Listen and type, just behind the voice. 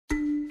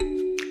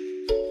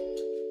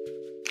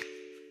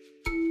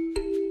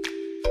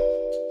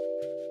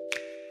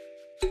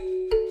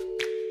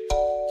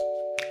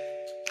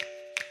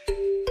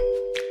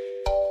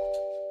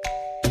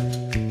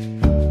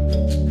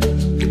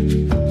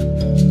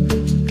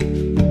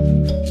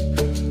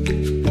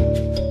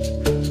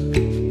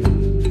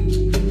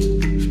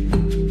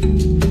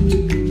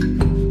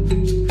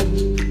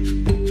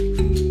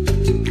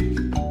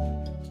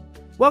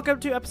Welcome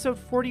to episode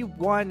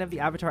 41 of the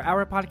Avatar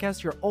Hour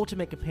podcast, your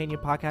ultimate companion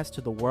podcast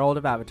to the world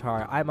of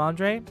Avatar. I'm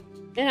Andre.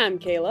 And I'm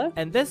Kayla.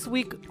 And this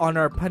week, on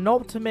our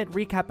penultimate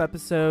recap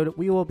episode,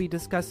 we will be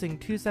discussing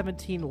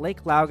 217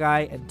 Lake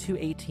Laogai and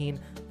 218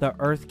 The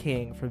Earth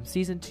King from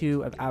Season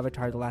 2 of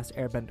Avatar The Last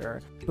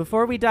Airbender.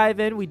 Before we dive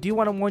in, we do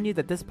want to warn you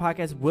that this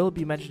podcast will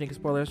be mentioning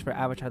spoilers for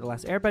Avatar The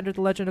Last Airbender,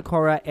 The Legend of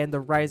Korra, and The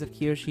Rise of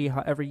Kyoshi.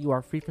 However, you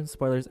are free from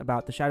spoilers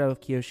about The Shadow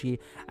of Kyoshi,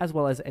 as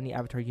well as any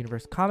Avatar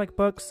Universe comic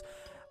books.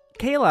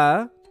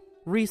 Kayla,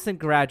 recent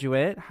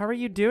graduate, how are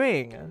you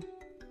doing?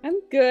 I'm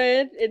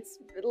good. It's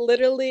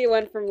literally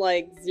went from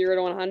like 0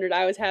 to 100.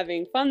 I was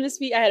having fun this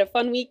week. I had a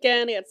fun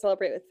weekend. I got to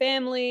celebrate with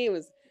family. It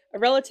was a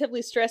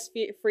relatively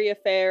stress-free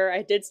affair.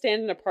 I did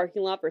stand in a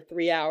parking lot for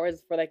 3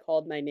 hours before they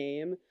called my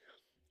name.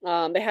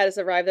 They had us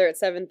arrive there at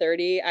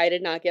 7:30. I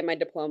did not get my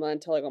diploma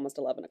until like almost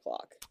 11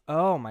 o'clock.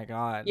 Oh my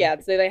god. Yeah,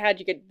 so they had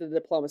you get the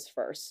diplomas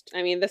first.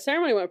 I mean, the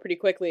ceremony went pretty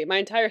quickly. My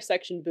entire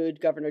section booed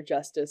Governor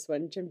Justice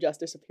when Jim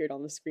Justice appeared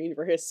on the screen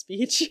for his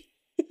speech.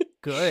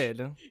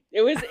 Good.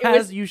 It was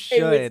As you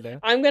should.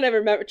 I'm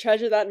gonna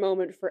treasure that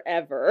moment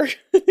forever.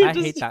 I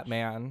hate that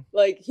man.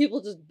 Like,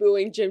 people just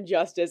booing Jim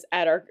Justice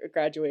at our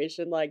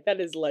graduation, like,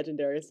 that is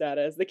legendary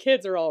status. The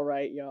kids are all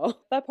right, y'all.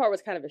 That part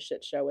was kind of a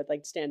shit show with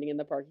like standing in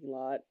the parking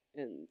lot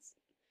and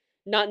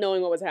not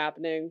knowing what was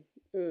happening.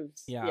 It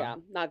was, yeah,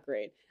 not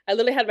great. I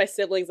literally had my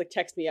siblings like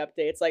text me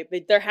updates. Like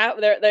they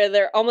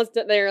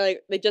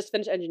just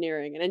finished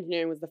engineering, and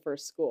engineering was the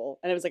first school,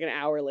 and it was like an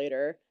hour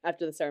later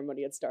after the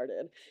ceremony had started.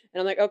 And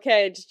I'm like,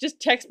 okay,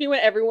 just text me when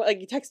everyone, like,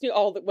 you text me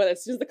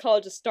as soon as the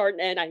colleges start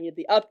and end. I need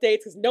the updates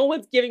because no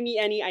one's giving me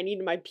any. I need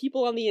my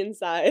people on the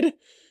inside.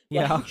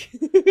 Yeah.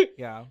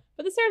 Yeah.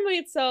 But the ceremony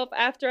itself,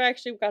 after I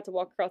actually got to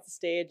walk across the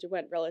stage, it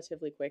went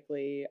relatively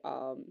quickly.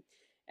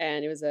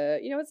 And it was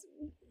it's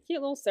a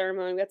cute little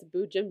ceremony. We got to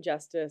boo Jim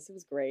Justice. It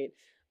was great.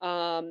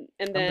 And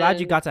then I'm glad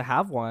you got to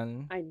have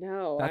one. I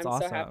know. That's I'm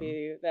awesome. so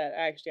happy that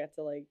I actually had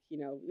to, like,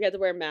 we had to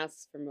wear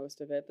masks for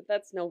most of it, but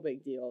that's no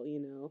big deal,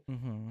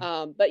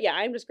 Mm-hmm. But yeah,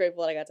 I'm just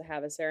grateful that I got to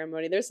have a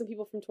ceremony. There's some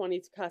people from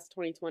class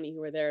 2020 who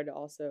were there to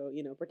also,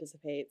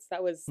 participate. So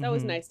that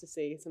was nice to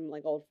see some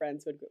like old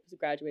friends who had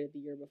graduated the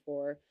year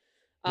before.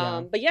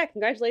 But yeah,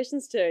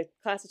 congratulations to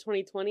class of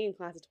 2020 and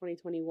class of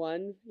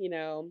 2021,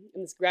 in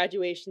this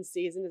graduation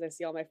season, as I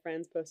see all my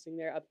friends posting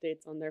their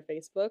updates on their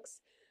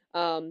Facebooks.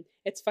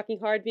 It's fucking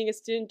hard being a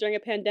student during a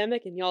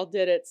pandemic, and y'all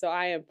did it, so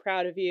I am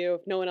proud of you.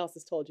 If no one else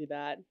has told you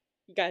that,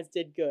 you guys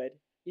did good.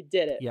 You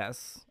did it.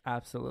 Yes,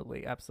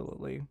 absolutely.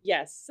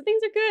 Yes, so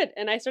things are good,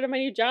 and I started my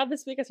new job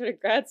this week. I started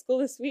grad school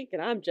this week,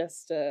 and I'm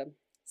just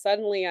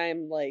suddenly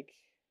I'm like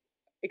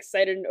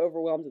excited and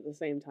overwhelmed at the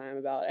same time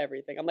about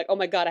everything. I'm like, oh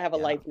my god, I have a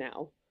life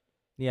now.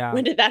 Yeah.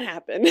 When did that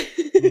happen?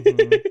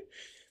 Mm-hmm.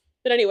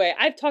 But anyway,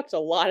 I've talked a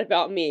lot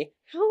about me.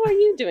 How are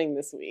you doing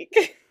this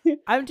week?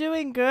 I'm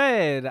doing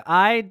good.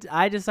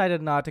 I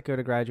decided not to go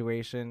to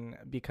graduation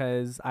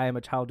because I am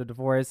a child of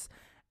divorce,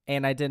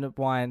 and I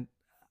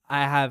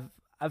have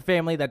a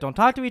family that don't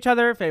talk to each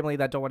other, family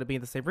that don't want to be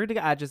in the same room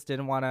together. I just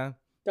didn't want to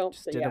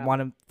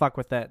want to fuck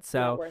with it. So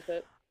not worth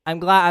it.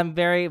 I'm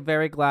very,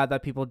 very glad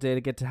that people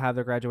did get to have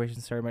their graduation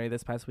ceremony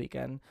this past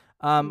weekend.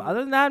 Other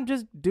than that, I'm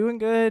just doing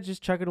good,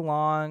 just chugging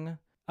along.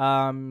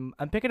 I'm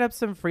picking up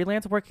some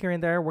freelance work here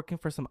and there, working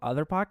for some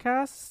other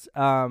podcasts.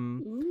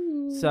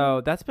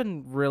 So that's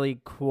been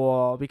really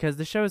cool because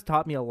the show has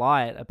taught me a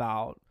lot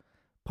about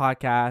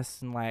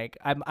podcasts, and like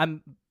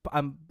I'm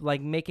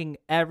like making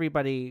every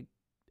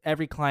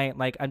client,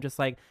 like, I'm just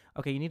like,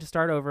 okay, you need to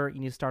start over.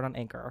 You need to start on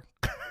Anchor.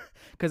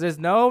 Because there's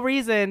no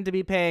reason to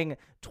be paying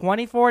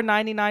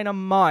 $24.99 a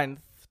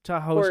month to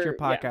host your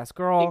podcast, yeah,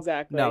 girl.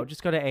 Exactly. No,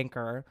 just go to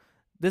Anchor.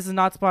 This is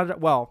not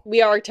sponsored. Well, we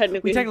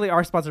technically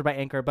are sponsored by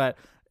Anchor, but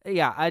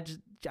yeah, I just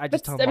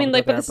tell them. I mean,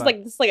 like, but this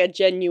is like a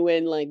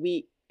genuine, like,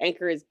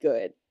 Anchor is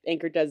good.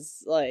 Anchor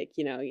does, like,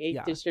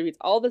 it distributes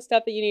all the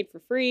stuff that you need for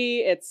free.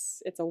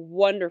 It's a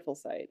wonderful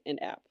site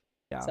and app.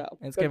 Yeah, so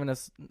it's given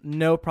us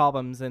no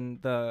problems in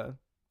the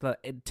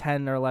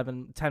 10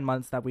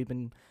 months that we've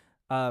been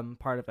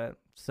part of it.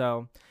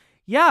 So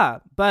yeah,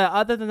 but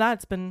other than that,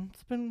 it's been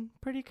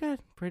pretty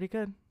good.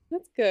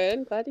 That's good.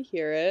 I'm glad to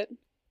hear it.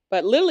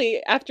 But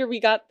literally, after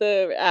we got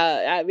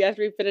after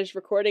we finished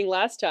recording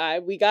last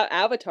time, we got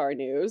Avatar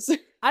news.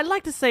 I'd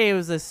like to say it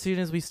was as soon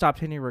as we stopped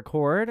hitting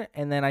record,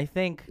 and then I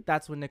think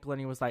that's when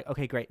Nickelodeon was like,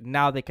 okay, great,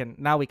 now we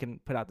can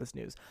put out this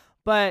news.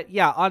 But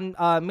yeah, on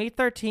May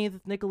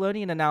 13th,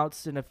 Nickelodeon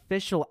announced an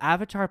official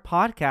Avatar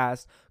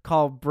podcast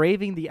called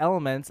Braving the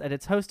Elements, and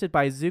it's hosted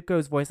by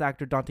Zuko's voice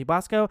actor Dante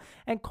Bosco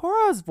and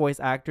Korra's voice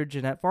actor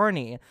Jeanette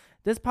Varney.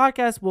 This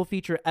podcast will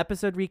feature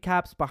episode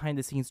recaps,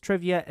 behind-the-scenes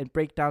trivia, and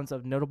breakdowns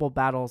of notable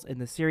battles in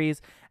the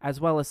series, as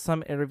well as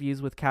some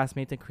interviews with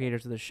castmates and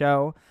creators of the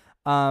show.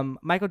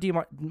 Michael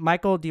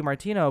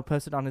DiMartino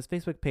posted on his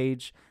Facebook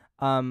page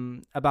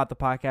about the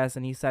podcast,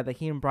 and he said that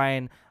he and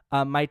Brian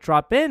might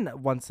drop in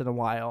once in a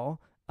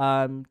while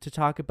to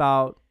talk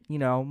about,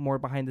 more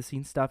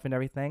behind-the-scenes stuff and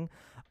everything.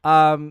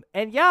 And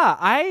yeah,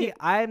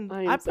 I'm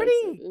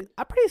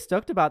pretty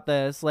stoked about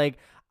this. Like,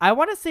 I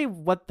want to see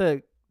what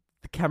the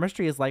the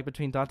chemistry is like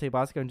between Dante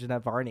Bosco and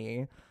Jeanette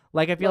Varney.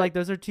 Like, I feel like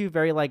those are two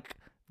very, like,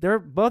 they're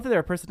both of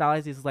their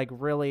personalities is like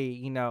really,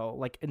 you know,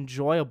 like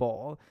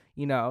enjoyable,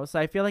 you know. So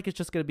I feel like it's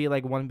just gonna be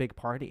like one big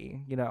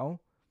party, you know.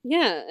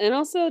 Yeah, and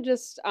also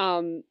just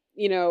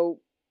you know,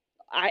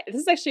 this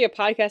is actually a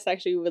podcast I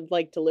actually would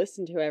like to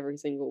listen to every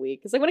single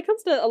week. Because like when it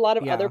comes to a lot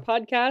of other Yeah.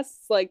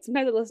 podcasts, like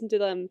sometimes I listen to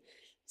them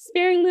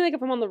sparingly, like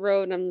if I'm on the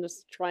road and I'm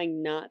just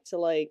trying not to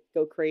like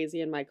go crazy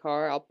in my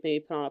car, I'll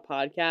maybe put on a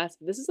podcast.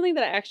 But this is something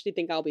that I actually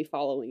think I'll be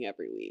following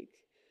every week.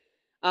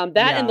 That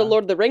and the Yeah.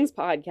 Lord of the Rings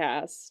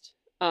podcast.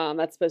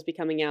 That's supposed to be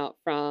coming out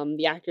from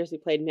the actors who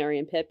played Merry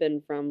and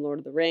Pippin from Lord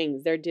of the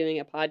Rings. They're doing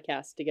a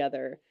podcast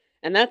together.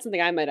 And that's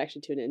something I might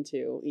actually tune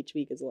into each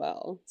week as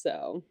well.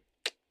 So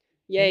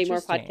yay, more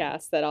Interesting.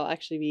 podcasts that I'll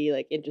actually be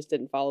like interested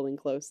in following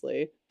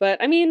closely.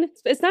 But I mean,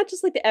 it's not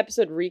just like the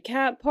episode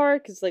recap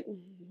part, because like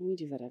we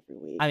do that every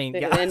week, I mean,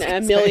 yeah. and a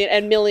million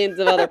and millions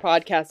of other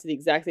podcasts in the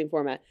exact same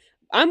format.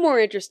 I'm more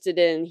interested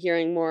in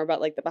hearing more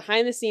about like the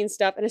behind the scenes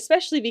stuff, and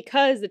especially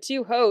because the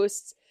two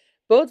hosts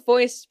both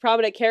voiced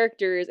prominent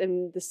characters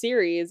in the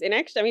series. And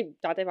actually, I mean,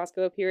 Dante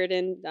Bosco appeared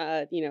in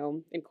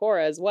in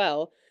Korra as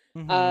well.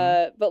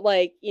 Mm-hmm. But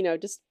like,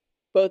 just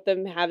both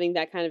them having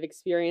that kind of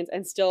experience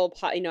and still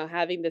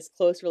having this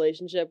close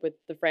relationship with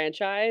the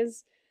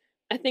franchise,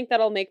 I think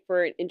that'll make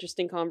for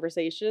interesting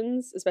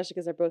conversations, especially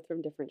because they're both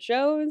from different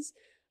shows.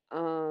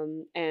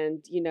 And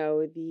and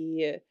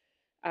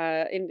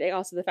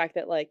also the fact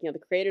that like the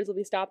creators will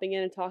be stopping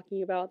in and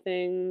talking about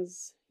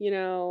things.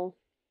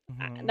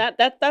 Mm-hmm.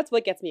 That's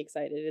what gets me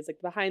excited, is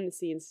like behind the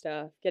scenes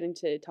stuff, getting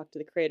to talk to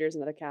the creators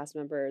and other cast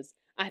members.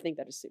 I think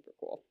that is super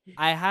cool.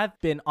 I have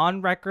been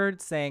on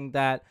record saying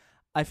that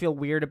I feel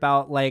weird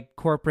about like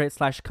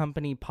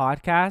corporate/company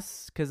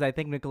podcasts because I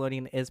think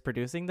Nickelodeon is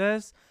producing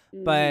this.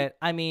 Mm, But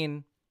I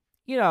mean,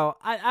 you know,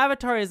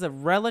 Avatar is a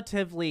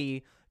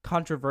relatively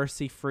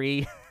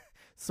controversy-free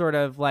sort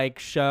of like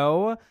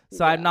show,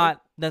 so I'm yeah,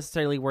 not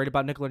necessarily worried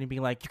about Nickelodeon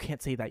being like, you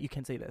can't say that, you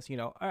can't say this. You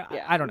know,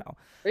 yeah. I don't know.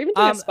 They're even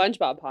doing a Um,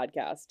 SpongeBob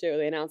podcast too.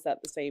 They announced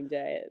that the same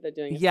day. They're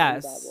doing a SpongeBob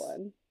yes,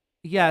 one.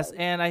 yes, So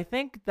and I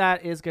think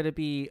that is going to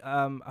be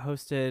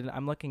hosted.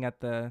 I'm looking at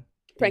the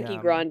Frankie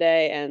Grande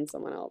and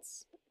someone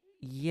else.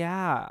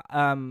 Yeah,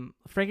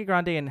 Frankie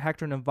Grande and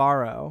Hector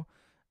Navarro.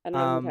 I don't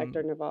know who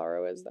Hector Um,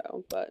 Navarro is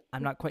though, but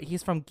I'm not quite.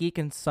 He's from Geek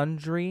and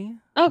Sundry.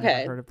 Never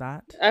okay. heard of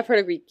that. I've heard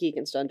of Geek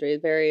and Sundry.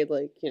 It's very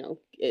like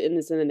in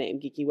this in the name,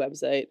 geeky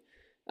website.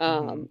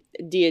 Hmm.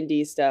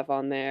 D&D stuff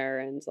on there,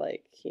 and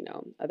like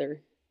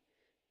other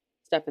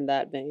stuff in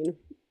that vein.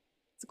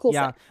 It's a cool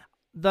Yeah,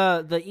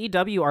 site. the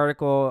EW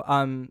article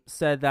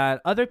said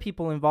that other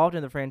people involved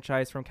in the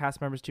franchise, from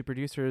cast members to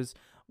producers,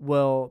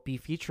 will be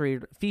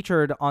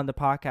featured on the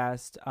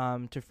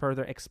podcast to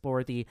further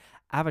explore the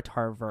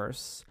Avatar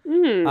verse.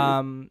 Mm.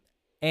 Um,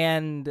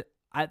 and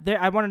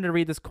I wanted to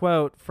read this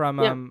quote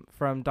Yeah.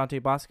 from Dante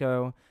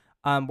Bosco,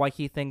 why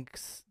he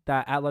thinks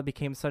that Atla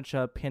became such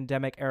a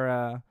pandemic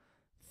era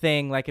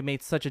thing, like it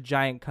made such a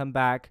giant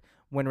comeback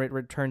when it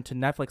returned to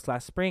Netflix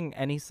last spring.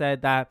 And he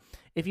said that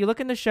if you look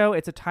in the show,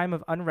 it's a time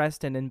of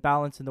unrest and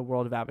imbalance in the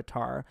world of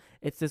Avatar.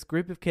 It's this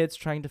group of kids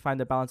trying to find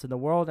the balance in the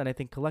world, and I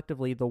think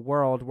collectively, the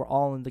world, we're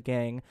all in the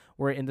gang.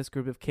 We're in this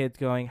group of kids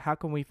going, how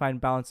can we find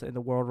balance in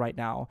the world right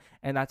now?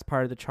 And that's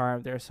part of the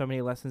charm. There are so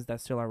many lessons that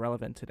still are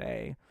relevant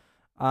today,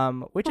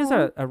 which is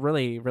Aw, a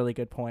really, really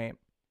good point.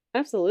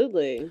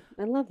 absolutely.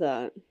 I love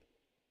that.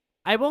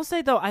 I will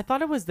say, though, I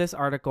thought it was this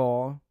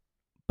article,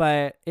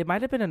 but it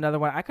might have been another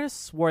one. I could have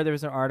swore there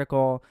was an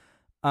article,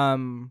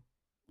 um,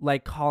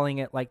 like calling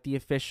it like the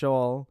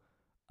official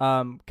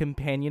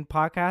companion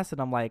podcast,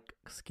 and I'm like,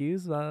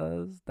 excuse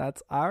us,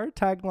 that's our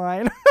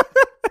tagline.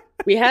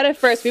 We had it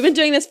first. We've been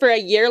doing this for a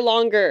year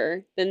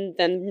longer than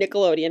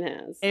Nickelodeon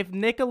has. If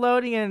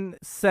Nickelodeon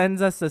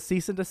sends us a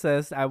cease and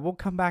desist, I will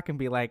come back and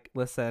be like,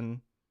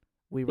 listen,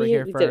 we were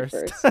here We did it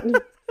first. first.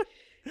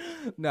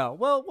 No,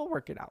 well, we'll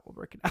work it out. We'll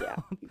work it out.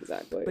 Yeah,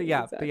 exactly. But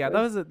yeah, Exactly.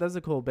 that was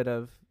a cool bit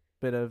of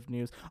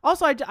news.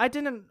 Also, I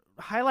didn't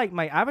highlight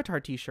my Avatar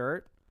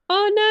T-shirt.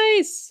 Oh,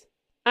 nice.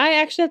 I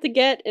actually have to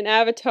get an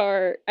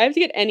Avatar. I have to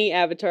get any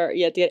Avatar.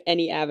 You have to get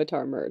any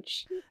Avatar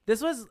merch.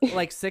 This was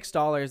like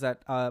 $6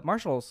 at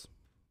Marshalls.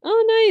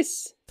 Oh,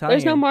 nice. Telling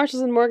There's no you,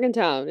 Marshalls in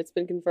Morgantown. It's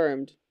been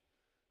confirmed.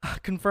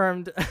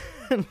 confirmed.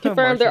 No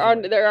Confirmed.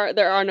 Marshalls in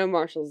There are no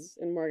Marshals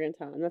in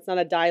Morgantown. That's not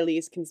a die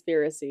lease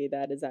conspiracy.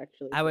 That is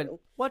actually I would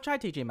true. try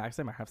TJ Maxx.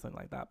 They might have something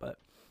like that, but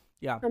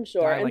yeah, I'm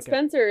sure. I And like it.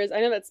 Spencer's.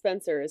 I know that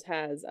Spencer's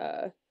has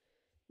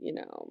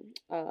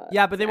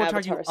Yeah, but they some will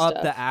charge you Avatar up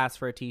the stuff. ass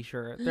for a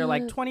T-shirt. They're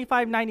like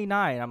 $25.99.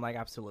 I'm like,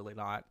 absolutely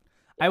not.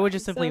 I would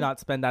just simply So not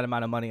spend that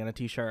amount of money on a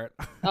T-shirt.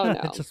 oh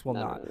It no. just will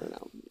No, not. no, no,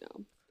 no,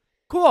 no.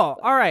 Cool.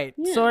 But All right.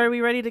 So yeah. are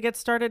we ready to get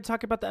started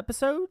talking about the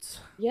episodes?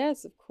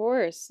 Yes, of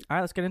course. All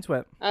right, let's get into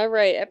it. All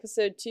right,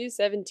 episode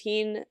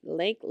 217,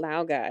 Lake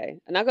Laogai.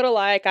 I'm not gonna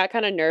lie, I got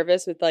kind of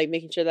nervous with like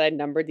making sure that I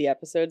numbered the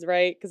episodes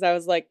right, because I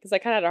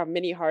kind of had a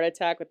mini heart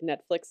attack with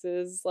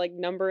Netflix's like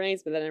numberings,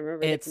 but then I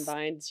remember they It's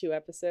combined two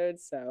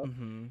episodes. So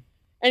mm-hmm.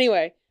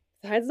 anyway,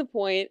 besides the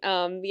point,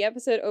 the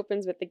episode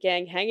opens with the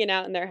gang hanging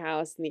out in their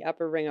house in the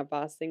upper ring of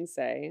Ba Sing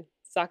Se.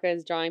 Sokka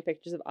is drawing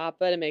pictures of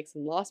Appa to make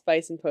some Lost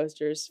Bison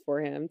posters for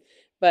him,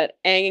 but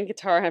Aang and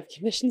Katara have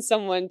commissioned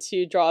someone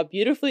to draw a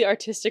beautifully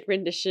artistic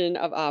rendition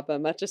of Appa,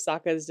 much to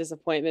Sokka's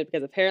disappointment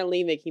because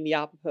apparently making the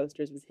Appa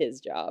posters was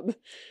his job.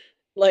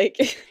 Like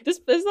this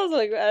is also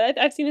like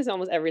I've seen this in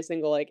almost every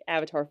single like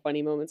Avatar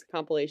funny moments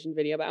compilation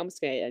video, but I'm just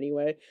gonna say it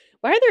anyway.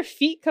 Why are there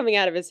feet coming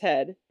out of his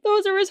head?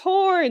 Those are his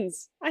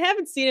horns. I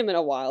haven't seen him in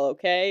a while.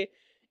 Okay,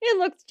 it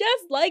looks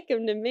just like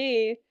him to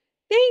me.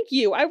 Thank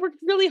you. I worked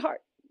really hard.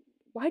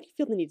 Why do you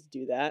feel the need to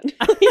do that?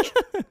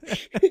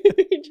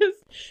 Like, just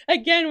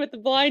again with the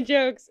blind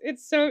jokes.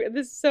 This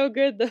is so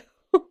good though.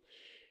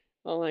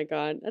 Oh my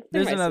god.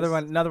 There's another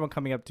one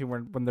coming up too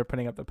when they're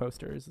putting up the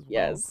posters as well.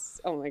 Yes.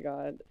 Oh my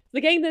god.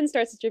 The gang then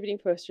starts distributing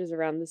posters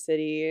around the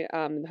city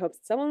in the hopes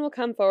that someone will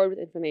come forward with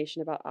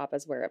information about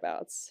Appa's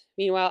whereabouts.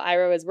 Meanwhile,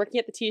 Iroh is working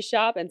at the tea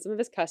shop and some of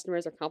his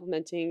customers are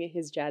complimenting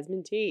his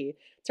jasmine tea.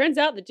 Turns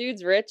out the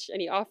dude's rich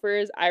and he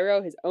offers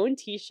Iroh his own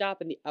tea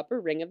shop in the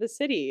upper ring of the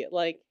city.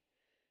 Like,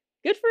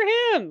 good for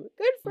him.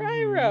 Good for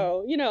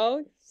Iroh. You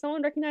know,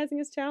 someone recognizing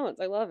his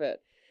talents. I love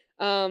it.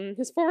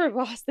 His former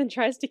boss then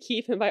tries to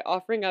keep him by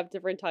offering up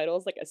different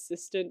titles like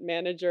assistant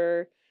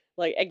manager,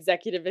 like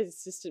executive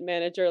assistant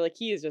manager. Like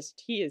he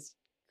is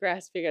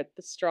grasping at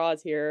the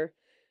straws here.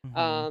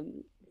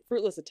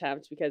 Fruitless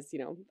attempt because, you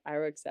know,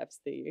 Iroh accepts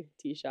the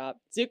tea shop.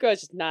 Zuko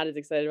is just not as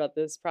excited about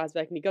this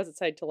prospect and he goes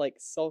outside to like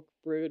sulk,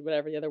 brood,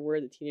 whatever the other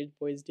word that teenage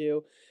boys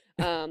do.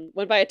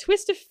 When by a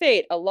twist of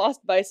fate, a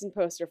lost bison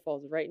poster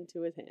falls right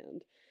into his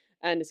hand.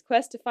 And his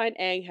quest to find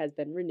Aang has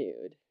been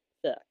renewed.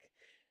 Fuck.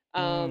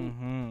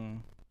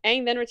 Aang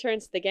then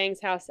returns to the gang's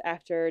house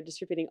after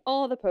distributing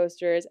all the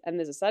posters, and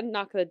there's a sudden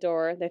knock at the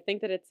door. They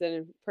think that it's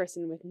a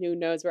person who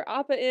knows where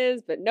Appa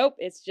is, but nope,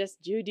 it's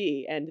just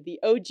Judy, and the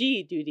OG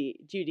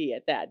Judy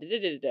at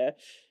that.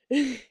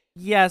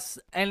 Yes,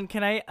 and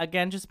can I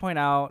again just point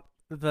out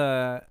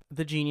the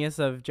genius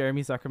of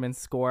Jeremy Zuckerman's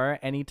score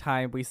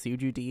anytime we see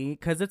Judy,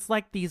 because it's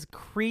like these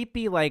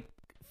creepy like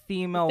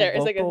female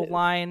vocal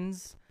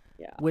lines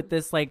with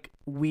this like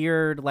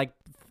weird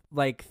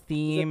like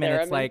theme,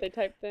 and it's like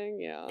type thing.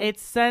 Yeah, it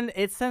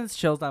sends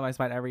chills down my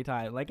spine every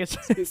time. Like it's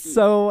just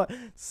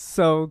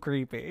so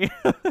creepy.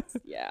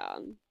 Yeah,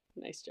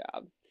 nice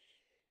job.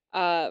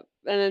 And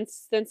then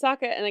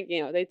Sokka and like,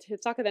 you know,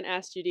 Sokka then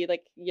asked Judy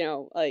like, you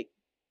know, like,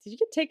 did you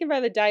get taken by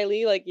the Dai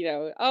Li? Like, you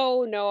know,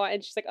 oh no,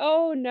 and she's like,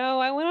 oh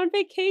no, I went on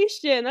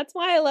vacation. That's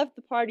why I left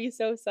the party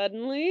so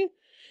suddenly.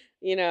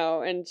 You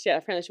know, and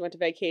apparently she went to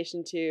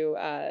vacation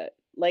to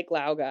Lake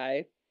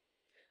Laogai.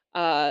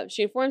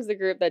 She informs the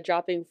group that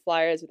dropping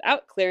flyers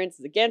without clearance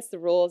is against the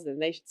rules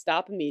and they should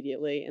stop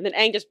immediately. And then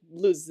Aang just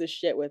loses his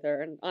shit with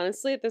her. And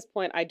honestly, at this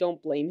point, I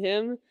don't blame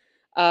him.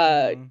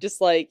 Just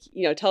like,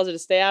 you know, tells her to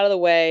stay out of the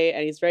way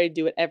and he's ready to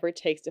do whatever it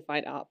takes to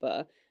find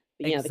Appa.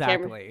 But, you know,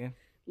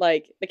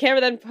 the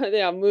camera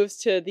then moves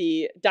to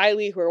the Dai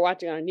Li who are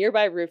watching on a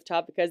nearby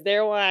rooftop because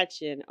they're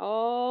watching,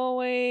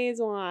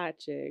 always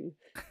watching.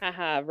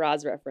 Haha,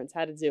 Roz reference,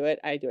 how to do it.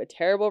 I do a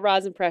terrible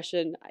Roz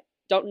impression.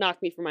 Don't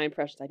knock me for my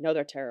impressions. I know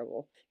they're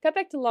terrible. Cut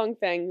back to Long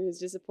Feng, who's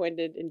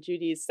disappointed in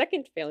Judy's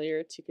second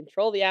failure to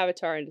control the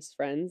Avatar and his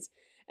friends.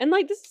 And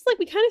like, this is like,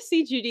 we kind of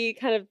see Judy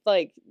kind of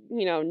like,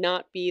 you know,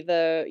 not be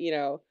the, you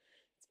know,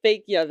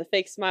 fake, you know, the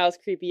fake smiles,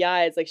 creepy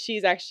eyes. Like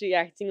she's actually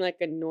acting like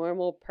a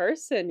normal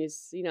person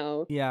who's, you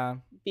know,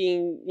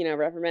 being, you know,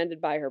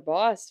 reprimanded by her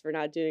boss for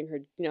not doing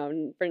her, you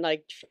know, for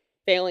like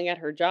failing at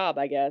her job,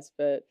 I guess.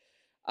 But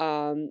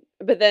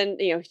then,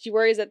 you know, she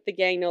worries that the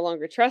gang no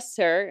longer trusts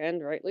her,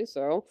 and rightly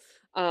so.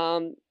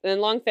 Then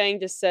Long Fang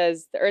just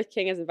says the Earth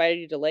King has invited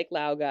you to Lake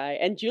Laogai,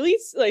 and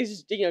Julie's like,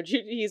 you know,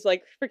 Julie's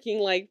like freaking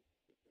like,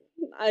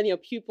 you know,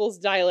 pupils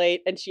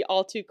dilate, and she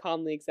all too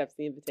calmly accepts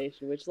the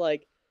invitation, which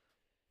like,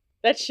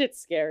 that shit's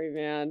scary,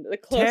 man. The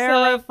close-up,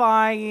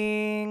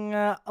 terrifying.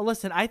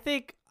 Listen, I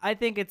think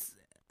it's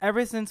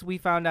ever since we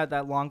found out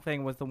that Long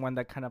Fang was the one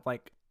that kind of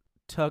like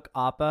took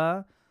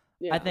Appa.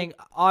 Yeah. I think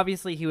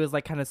obviously he was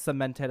like kind of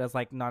cemented as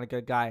like not a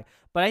good guy,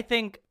 but I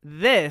think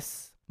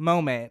this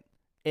moment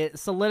it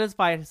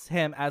solidifies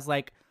him as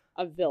like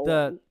a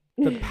villain.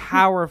 The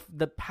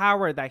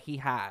power that he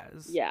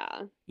has.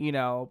 Yeah, you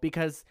know,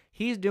 because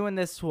he's doing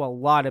this to a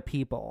lot of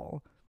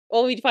people.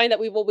 Well, we find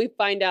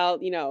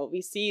out, you know,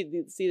 we see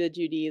the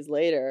Judys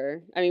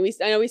later. I mean,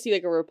 I know we see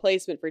like a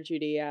replacement for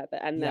Judy at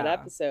the end of that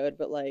episode,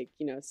 but like,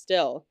 you know,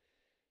 still.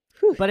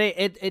 Whew. But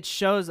it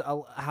shows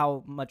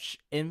how much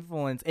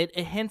influence it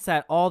hints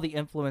at all the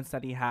influence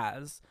that he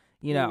has,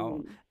 you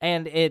know,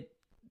 and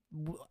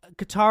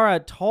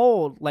Katara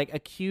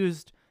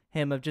accused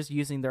him of just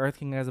using the Earth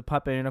King as a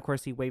puppet, and of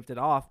course he waved it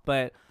off.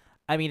 But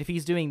I mean, if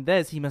he's doing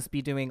this, he must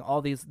be doing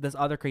all this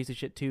other crazy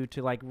shit too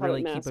to like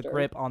really keep a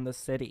grip on the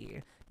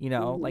city, you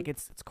know, like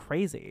it's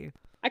crazy.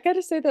 I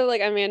gotta say though,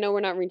 like, I mean, I know we're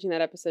not reaching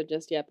that episode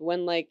just yet, but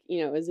when like,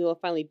 you know, Azula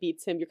finally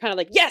beats him, you're kind of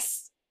like,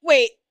 yes,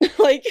 wait,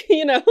 like,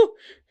 you know.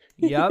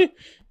 Yep.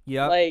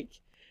 Like,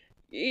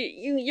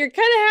 you're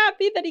kind of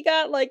happy that he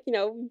got like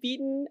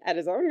beaten at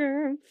his own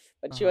room,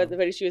 but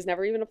Uh-huh. she was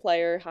never even a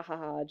player. Ha ha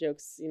ha!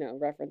 Jokes,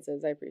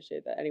 references. I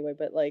appreciate that anyway.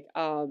 But like,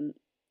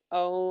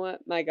 oh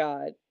my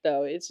god,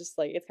 though it's just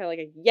like it's kind of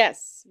like a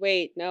yes.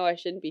 Wait, no, I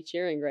shouldn't be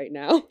cheering right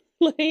now.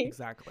 Like,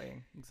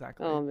 Exactly.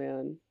 Exactly. oh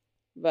man.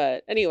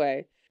 But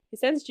anyway, he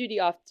sends Judy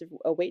off to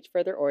await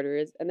further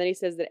orders, and then he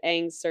says that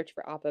Aang's search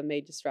for Appa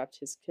may disrupt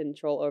his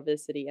control over the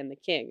city and the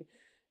king.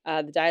 One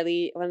of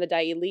the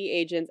Dai Li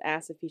agents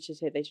asks if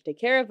they should take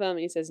care of him, and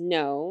he says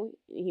no.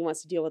 He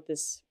wants to deal with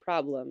this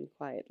problem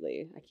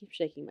quietly. I keep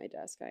shaking my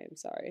desk. I am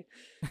sorry.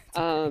 It's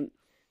okay. Um,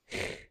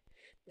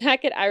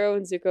 Back at Iroh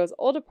and Zuko's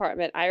old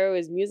apartment, Iroh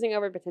is musing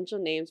over potential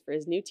names for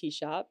his new tea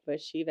shop,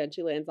 but she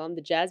eventually lands on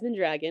the Jasmine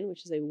Dragon,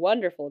 which is a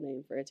wonderful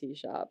name for a tea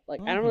shop.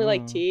 Like, I don't really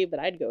like Mm-hmm. tea, but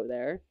I'd go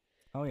there.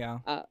 Oh yeah.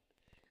 Uh,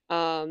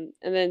 and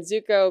then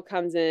Zuko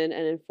comes in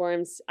and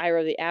informs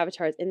Iroh the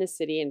Avatar is in the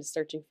city and is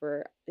searching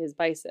for his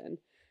bison.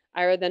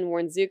 Iroh then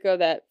warns Zuko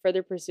that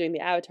further pursuing the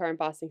Avatar in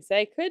Ba Sing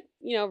Se could,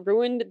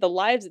 ruin the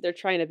lives that they're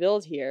trying to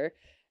build here.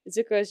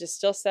 Zuko is just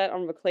still set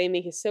on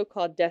reclaiming his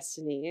so-called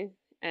destiny,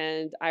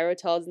 and Iroh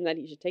tells him that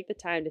he should take the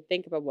time to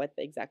think about what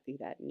exactly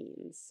that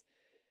means.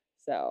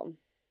 So,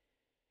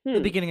 The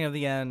beginning of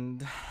the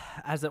end,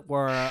 as it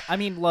were. I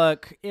mean,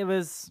 look, it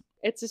was.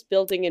 It's just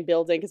building and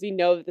building because we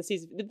know that the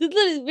season. We're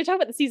talking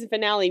about the season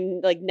finale,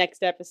 like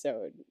next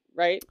episode,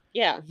 right?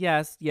 Yeah.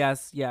 Yes.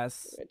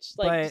 Which,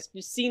 like,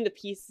 just seeing the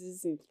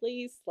pieces in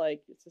place,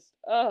 like it's just,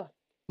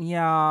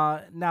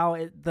 Yeah. Now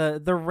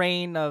the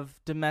reign of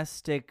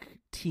domestic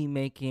tea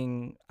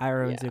making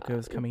Iroh and Zuko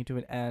is coming to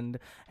an end,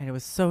 and it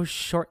was so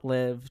short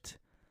lived.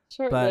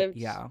 Short-lived. But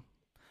yeah.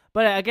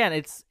 But again,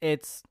 it's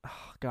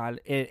oh god,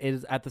 it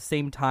is at the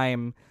same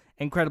time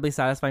incredibly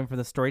satisfying from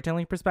the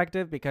storytelling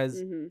perspective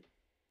because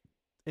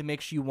it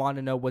makes you want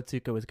to know what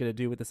Zuko is going to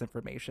do with this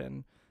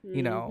information,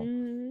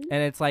 and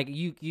it's like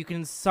you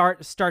can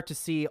start to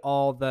see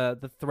all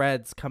the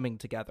threads coming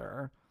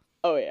together.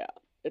 Oh yeah,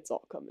 it's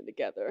all coming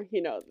together.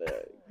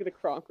 The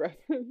Kronk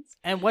reference.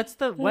 And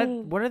what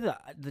are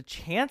the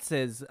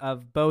chances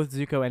of both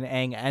Zuko and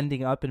Aang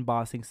ending up in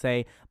Ba Sing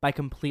Se by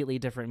completely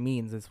different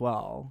means as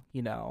well?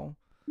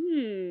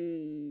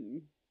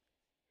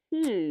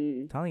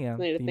 I'm telling you,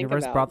 the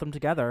universe brought them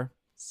together.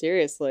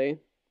 Seriously.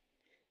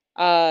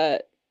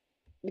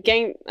 The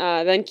gang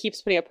then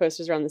keeps putting up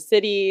posters around the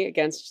city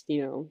against,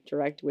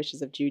 direct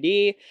wishes of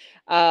Judy.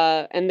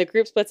 And the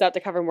group splits out to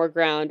cover more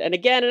ground. And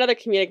again, another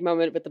comedic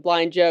moment with the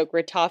blind joke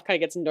where Toph kind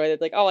of gets annoyed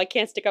that, like, oh, I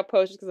can't stick up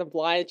posters because I'm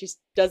blind. She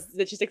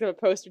sticks up a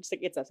poster, just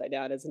like, it's upside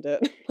down, isn't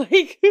it?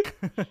 Like,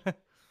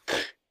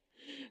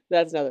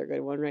 that's another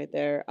good one right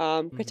there.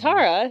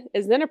 Katara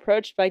is then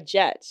approached by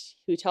Jet,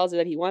 who tells her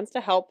that he wants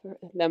to help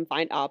them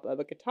find Appa,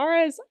 but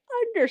Katara is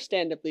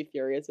understandably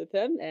furious with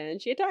him,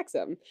 and she attacks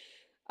him.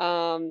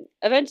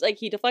 Eventually, like,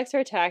 he deflects her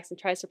attacks and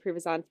tries to prove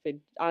his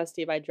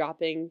honesty by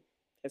dropping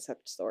his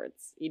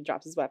swords. He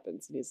drops his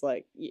weapons, and he's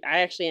like,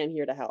 I actually am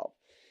here to help.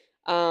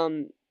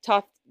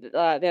 Toph and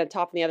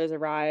the others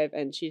arrive,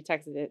 and she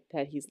detects that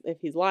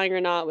if he's lying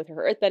or not with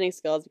her earthbending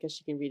skills because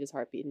she can read his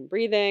heartbeat and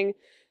breathing.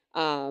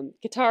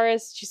 Katara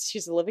is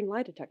she's a living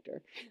lie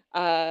detector.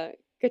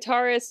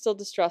 Katara is still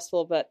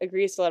distrustful, but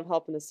agrees to let him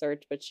help in the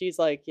search. But she's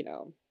like,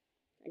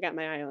 I got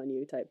my eye on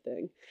you type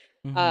thing.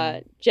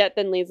 Jet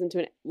then leads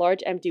into a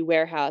large empty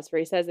warehouse where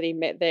he says that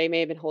they may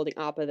have been holding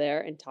Appa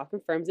there, and Toph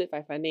confirms it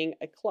by finding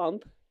a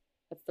clump.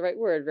 That's the right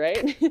word,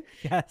 right?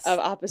 Yes. Of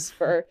Appa's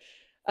fur.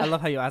 I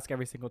love how you ask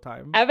every single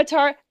time.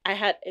 Avatar,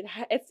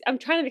 I'm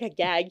trying to make a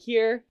gag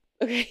here.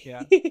 Okay.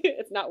 Yeah.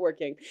 It's not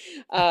working.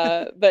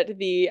 But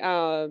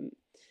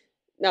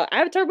no,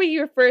 Avatar, when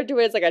you referred to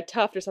it as like a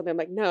tuft or something, I'm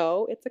like,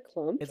 no, it's a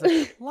clump. It's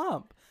a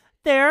clump.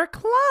 They're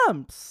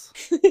clumps.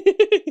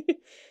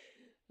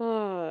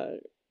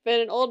 But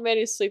an old man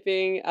who's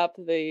sweeping up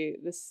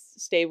this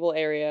stable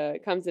area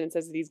comes in and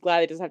says that he's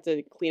glad he doesn't have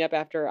to clean up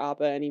after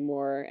Appa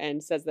anymore,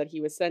 and says that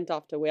he was sent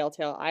off to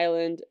Whaletail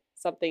Island,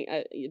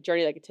 a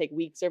journey that could take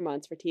weeks or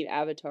months for Team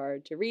Avatar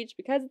to reach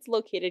because it's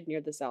located near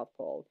the South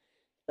Pole.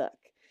 Look.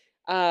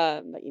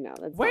 But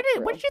that's where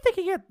did you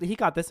think he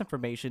got this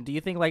information? Do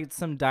you think like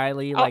some Dai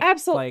Li, like,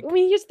 absolutely. Like, I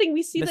mean, here's the thing: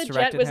 we see that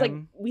Jet was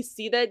him? you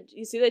see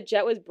that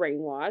Jet was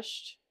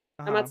brainwashed.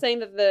 I'm not saying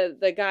that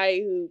the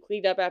guy who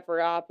cleaned up after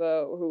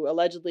Appa, or who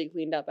allegedly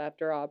cleaned up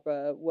after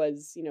Appa,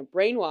 was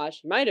brainwashed.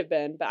 He might have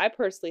been, but I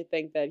personally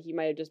think that he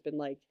might have just been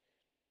like,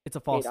 it's a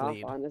false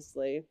lead.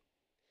 Honestly,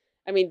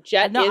 I mean,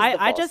 Jet. No, is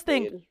I just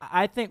think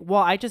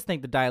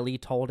the Dai Li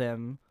told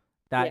him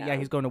that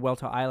he's going to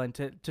Whaletail Island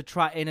to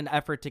try in an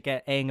effort to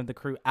get Aang and the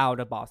crew out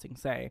of Ba Sing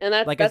Se. And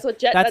that's what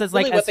Jet. That's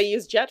really what they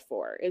use Jet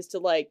for, is to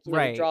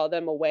draw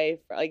them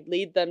away,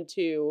 lead them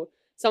to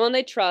someone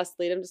they trust,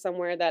 lead them to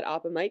somewhere that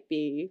Appa might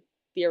be.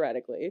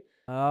 Theoretically.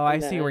 Oh, I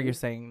see what you're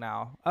saying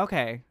now.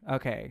 Okay,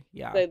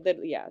 yeah. So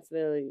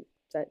they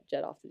set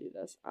Jet off to do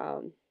this.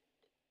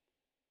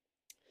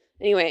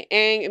 Anyway,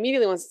 Aang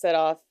immediately wants to set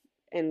off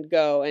and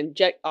go, and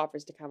Jet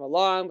offers to come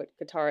along, but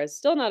Katara is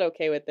still not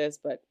okay with this,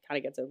 but kind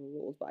of gets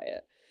overruled by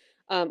it.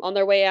 On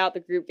their way out, the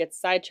group gets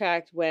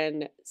sidetracked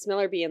when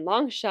Smellerby and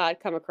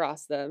Longshot come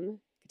across them.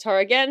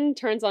 Katara again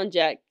turns on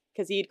Jet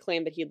because he'd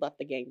claimed that he'd left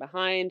the gang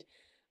behind,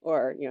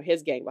 or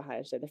his gang behind, I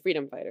should say, the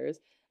Freedom Fighters.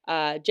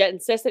 Jet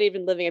insists that he'd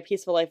been living a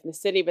peaceful life in the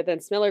city, but then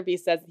Smellerby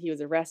says that he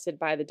was arrested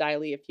by the Dai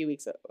Li a few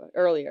weeks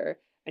earlier,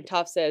 and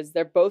Toph says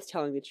they're both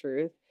telling the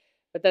truth.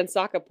 But then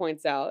Sokka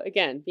points out,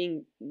 again,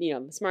 being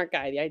the smart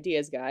guy, the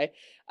ideas guy,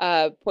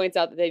 points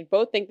out that they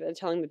both think that they're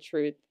telling the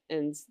truth,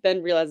 and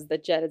then realizes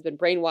that Jet has been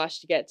brainwashed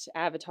to get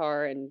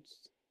Avatar and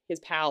his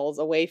pals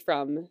away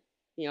from,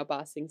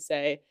 Ba Sing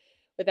Se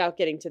without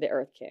getting to the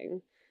Earth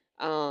King.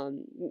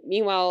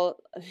 Meanwhile,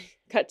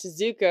 cut to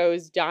Zuko,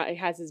 who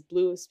has his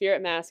blue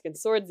spirit mask and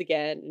swords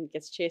again, and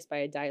gets chased by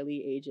a Dai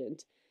Li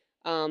agent,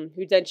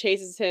 who then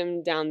chases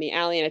him down the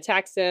alley and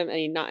attacks him,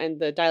 and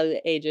the Dai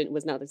Li agent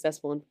was not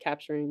successful in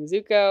capturing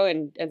Zuko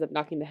and ends up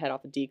knocking the head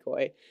off a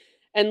decoy.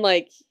 And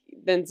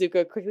then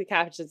Zuko quickly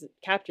captures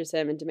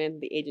him and demands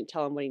that the agent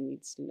tell him what he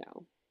needs to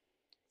know.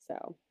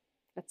 So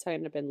that's how I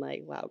ended up in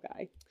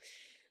Laogai.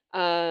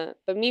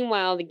 But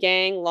meanwhile, the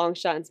gang,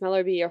 Longshot and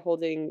Smellerby, are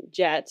holding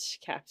Jet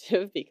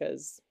captive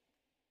because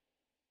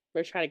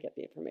we're trying to get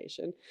the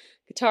information.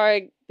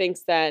 Katara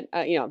thinks that,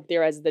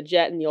 theorizes that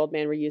Jet and the old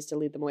man were used to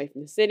lead them away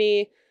from the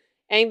city.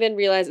 Aang then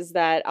realizes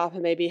that Appa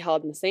may be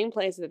held in the same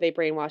place that they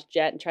brainwashed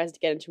Jet, and tries to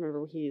get him to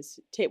remember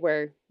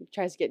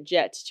tries to get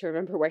Jet to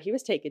remember where he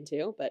was taken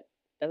to, but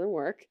doesn't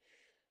work.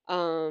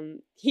 He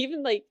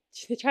even they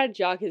try to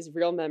jog his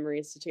real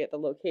memories to get the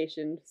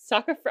location.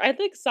 I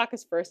think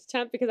Sokka's first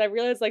attempt, because I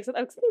realized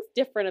something's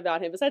different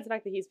about him besides the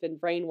fact that he's been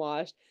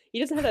brainwashed.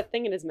 He doesn't have that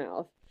thing in his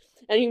mouth,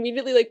 and he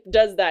immediately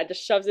does that,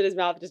 just shoves it in his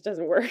mouth. It just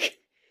doesn't work.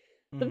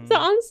 Mm-hmm. It's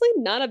honestly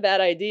not a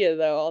bad idea,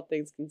 though, all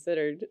things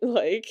considered.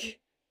 It's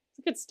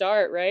a good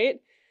start,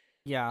 right?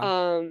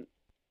 Yeah.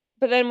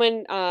 But then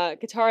when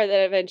Katara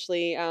then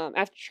eventually,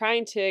 after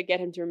trying to get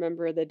him to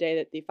remember the day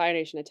that the Fire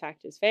Nation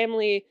attacked his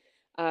family,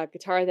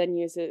 Katara then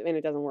uses, and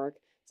it doesn't work.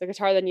 So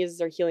Katara then uses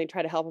her healing to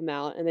try to help him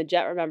out, and then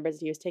Jet remembers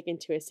that he was taken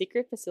to a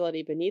secret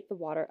facility beneath the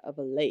water of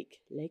a lake,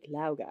 Lake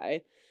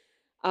Laogai.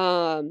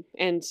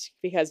 And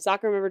because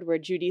Sokka remembered where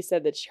Judy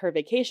said that her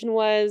vacation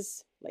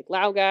was, Lake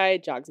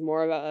Laogai jogs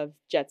more of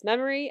Jet's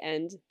memory,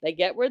 and they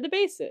get where the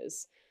base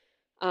is.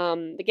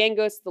 The gang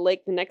goes to the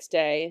lake the next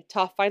day.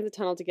 Toph finds a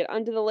tunnel to get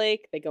under the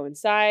lake. They go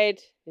inside.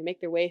 They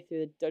make their way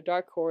through the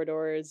dark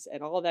corridors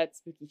and all that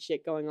spooky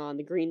shit going on,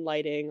 the green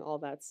lighting, all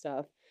that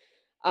stuff.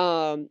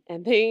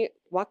 And they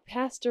walk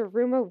past a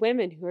room of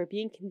women who are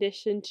being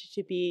conditioned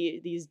to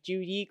be these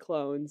Judy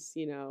clones,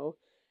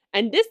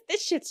 And this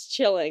shit's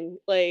chilling.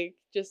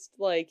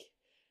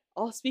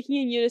 All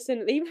speaking in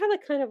unison. They even have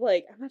kind of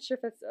I'm not sure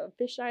if that's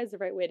fisheye is the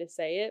right way to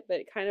say it,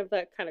 but kind of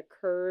that kind of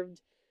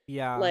curved,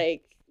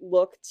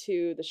 look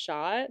to the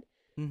shot.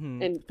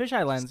 Mm-hmm. And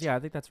fisheye lens. Yeah, I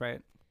think that's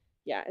right.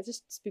 Yeah, it's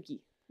just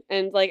spooky.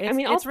 And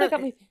also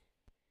got me.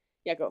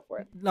 Yeah, go for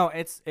it. No,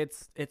 it's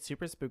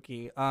super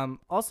spooky.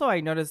 Also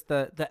I noticed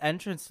the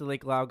entrance to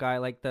Lake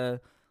Laogai,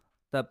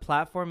 the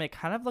platform, it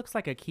kind of looks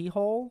like a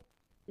keyhole.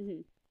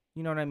 Mm-hmm.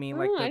 You know what I mean?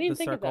 The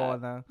circle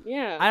and the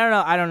yeah.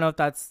 I don't know if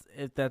that's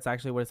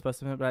actually what it's supposed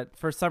to be, but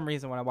for some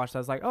reason when I watched it, I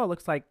was like, oh, it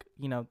looks like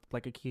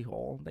like a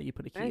keyhole that you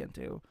put a key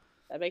into.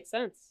 That makes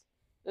sense.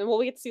 And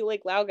we get to see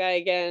Lake Laogai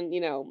again,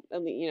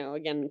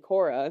 again in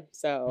Korra.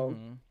 So,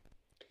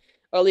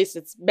 or at least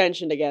it's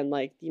mentioned again.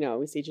 We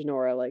see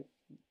Jinora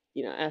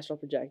astral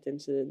project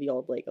into the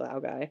old Lake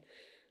Laogai.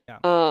 Yeah.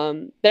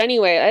 But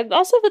anyway, I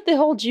also with the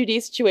whole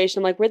Judy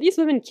situation, were these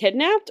women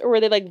kidnapped, or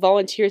were they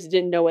volunteers who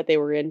didn't know what they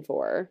were in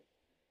for?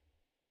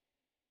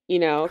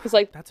 Because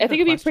I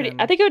think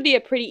it would be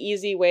a pretty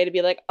easy way to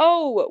be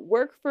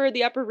work for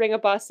the upper ring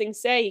of Ba Sing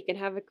Se. You can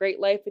have a great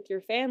life with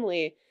your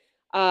family,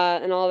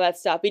 and all that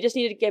stuff. We just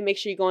need to make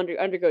sure you go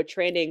undergo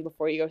training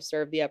before you go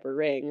serve the upper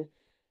ring.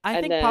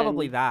 I think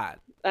probably that.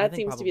 That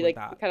seems to be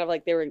kind of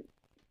they were.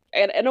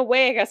 And in a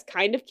way, I guess,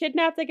 kind of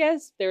kidnapped, I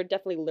guess. They were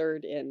definitely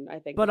lured in, I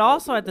think. But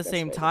also at the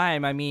same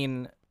time, I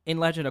mean, in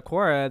Legend of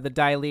Korra, the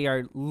Dai Li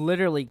are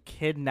literally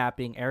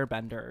kidnapping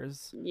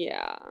airbenders.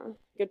 Yeah.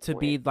 Good to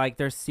point. be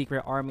their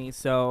secret army.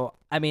 So,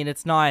 I mean,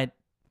 it's not,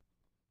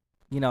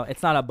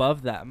 it's not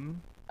above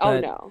them. Oh,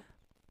 no.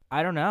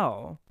 I don't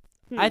know.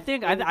 I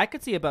think I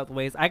could see it both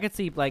ways. I could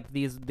see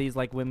these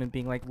women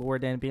being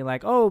lured in, being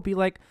be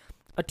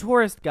a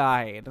tourist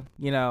guide,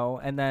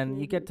 and then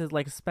you get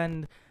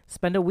to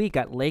spend a week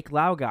at Lake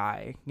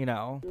Laogai,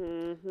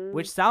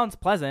 which sounds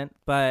pleasant,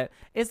 but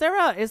is there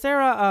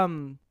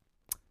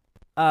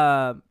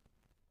a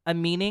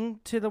meaning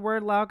to the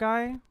word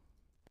Laogai?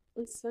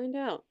 Let's find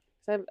out.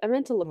 I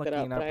meant to look it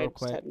up, but I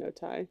just had no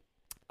time.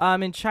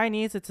 In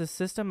Chinese, it's a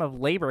system of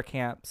labor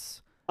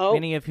camps,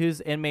 many of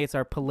whose inmates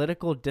are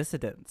political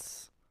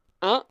dissidents.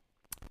 Oh,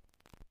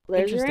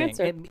 there's your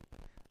answer.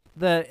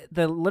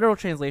 The literal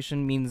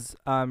translation means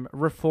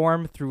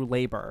reform through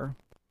labor.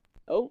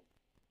 Oh,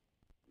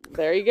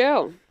 there you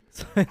go.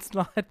 So it's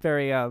not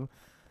very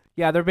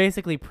they're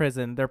basically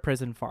prison. They're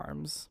prison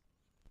farms.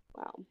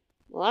 Wow.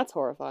 Well, that's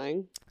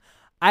horrifying.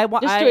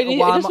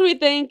 Just when we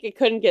think it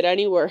couldn't get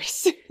any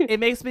worse. It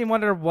makes me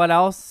wonder what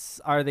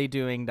else are they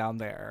doing down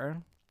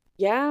there.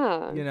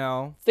 Yeah. You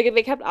know? It's like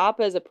they kept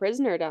Appa as a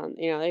prisoner down,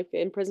 they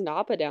imprisoned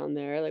Appa down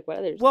there. Like, what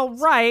other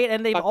right,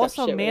 and they've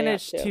also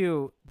managed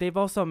to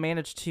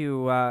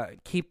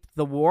keep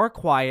the war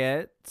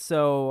quiet,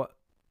 so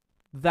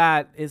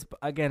that is,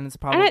 again, it's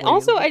probably. And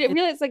I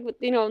realized, like,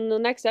 in the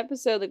next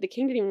episode, like, the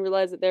king didn't even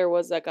realize that there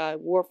was like a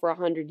war for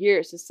 100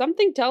 years. So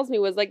something tells me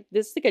was like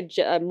this, like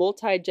a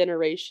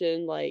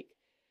multi-generation, like,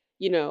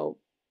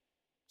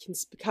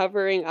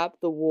 covering up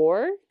the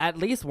war. At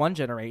least one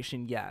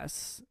generation,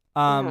 yes.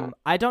 Yeah.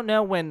 I don't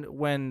know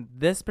when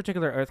this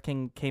particular Earth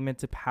King came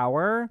into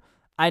power.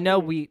 I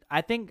know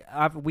I think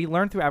we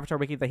learned through Avatar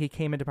Wiki that he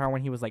came into power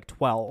when he was like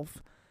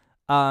 12.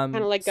 Kind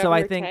of like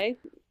Governor Tay.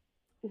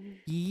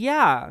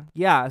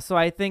 Yeah. So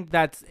I think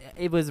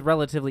it was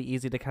relatively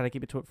easy to kind of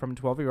keep it from a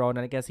 12-year-old,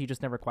 and I guess he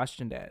just never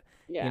questioned it.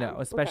 Yeah.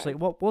 Especially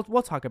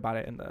we'll talk about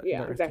it in the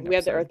exactly. We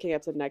have the Earth King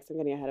episode next. I'm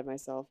getting ahead of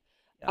myself.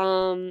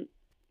 Yeah.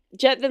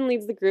 Jet then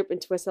leads the group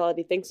into a cell that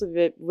he thinks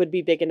would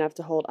be big enough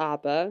to hold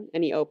Appa,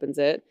 and he opens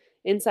it.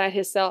 Inside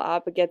his cell,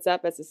 Appa gets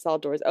up as the cell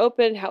doors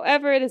open.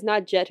 However, it is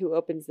not Jet who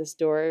opens this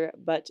door,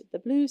 but the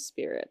blue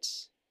spirit.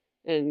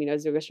 And,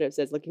 Zuko straight up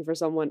says, looking for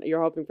someone,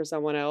 you're hoping for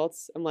someone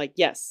else? I'm like,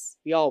 yes,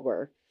 we all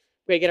were.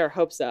 We're going to get our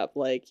hopes up,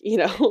 like,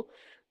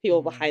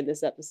 people behind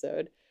this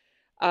episode.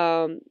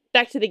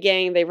 Back to the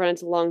gang, they run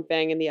into Long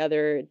Feng and the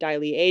other Dai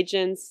Li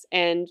agents,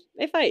 and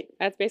they fight.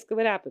 That's basically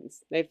what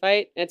happens. They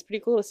fight, and it's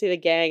pretty cool to see the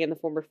gang and the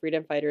former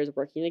freedom fighters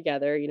working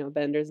together,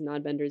 benders and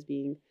non-benders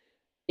being,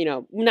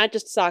 not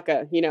just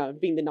Sokka,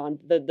 being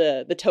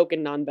the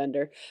token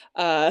non-bender.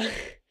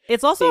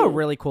 It's also a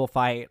really cool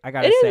fight, I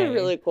gotta say. It is a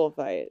really cool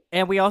fight.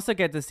 And we also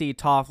get to see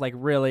Toph, like,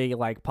 really,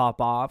 like, pop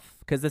off,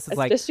 because this is,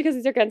 like... Just because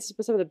these are against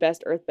some of the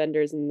best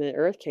earthbenders in the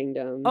Earth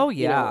Kingdom. Oh,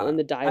 yeah. And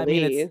the Dai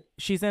Li.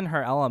 She's in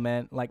her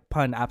element, like,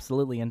 pun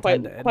absolutely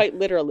intended. Quite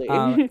literally.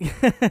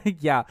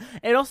 Yeah.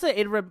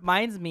 It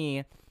reminds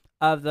me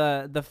of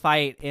the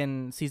fight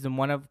in season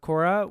 1 of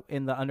Korra,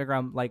 in the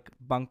underground, like,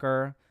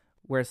 bunker,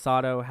 where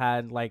Sato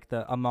had, like,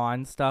 the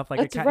Amon stuff. Like,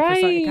 that's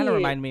right. It kind of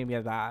reminded me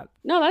of that.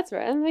 No, that's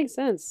right. That makes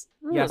sense.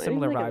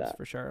 Similar vibes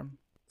for sure.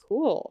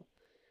 Cool.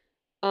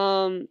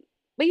 But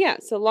yeah,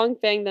 so Long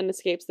Feng then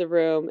escapes the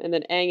room, and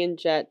then Aang and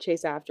Jet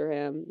chase after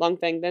him. Long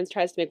Feng then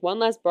tries to make one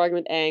last bargain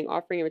with Aang,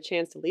 offering him a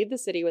chance to leave the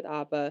city with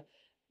Appa,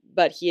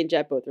 but he and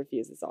Jet both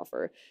refuse this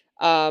offer.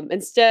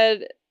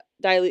 Instead,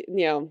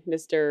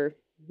 Mr.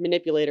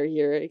 Manipulator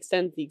here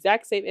extends the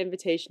exact same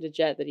invitation to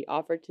Jet that he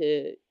offered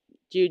to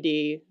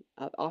Judy,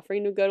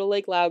 offering to go to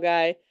Lake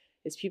Laogai.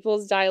 His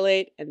pupils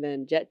dilate, and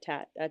then Jet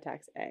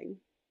attacks Aang.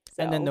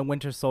 So. And then the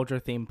Winter Soldier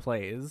theme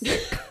plays.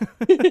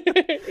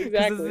 Exactly.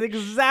 This is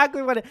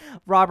exactly what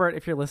Robert,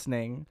 if you're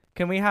listening,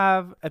 can we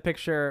have a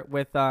picture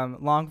with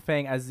Long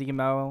Feng as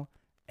Zemo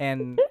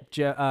and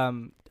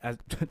as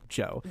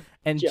Joe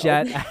and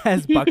Jet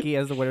as Bucky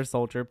as the Winter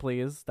Soldier,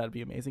 please? That'd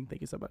be amazing.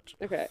 Thank you so much.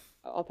 Okay,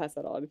 I'll pass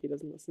that on if he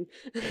doesn't listen.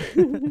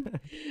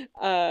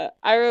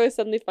 Iroh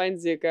suddenly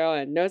finds Zuko,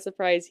 and no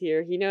surprise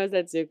here, he knows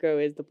that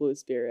Zuko is the Blue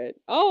Spirit.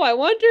 Oh, I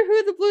wonder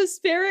who the Blue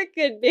Spirit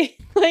could be.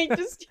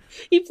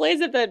 He plays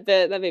it that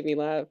bit. That made me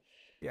laugh.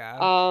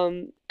 Yeah.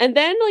 And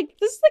then, like,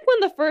 this is like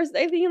one of the first,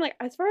 I think, like,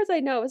 as far as I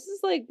know, this is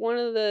like one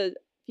of the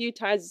few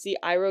times you see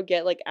Iroh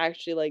get, like,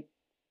 actually, like,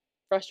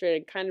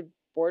 frustrated, kind of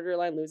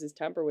borderline lose his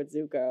temper with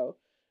Zuko,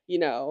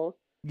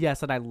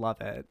 Yes, and I love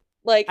it.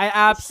 Like, I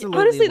absolutely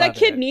honestly, love that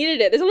kid it.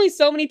 Needed it. There's only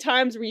so many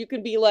times where you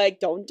can be like,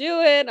 don't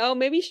do it. Oh,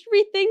 maybe you should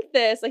rethink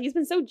this. Like, he's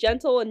been so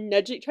gentle and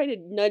trying to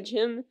nudge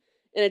him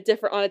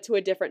to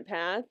a different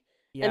path.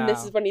 Yeah. And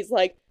this is when he's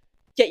like,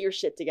 get your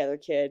shit together,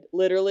 kid.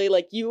 Literally,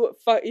 like,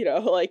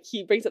 like,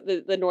 he brings up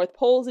the North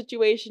Pole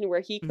situation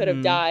where he could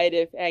have died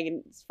if Aang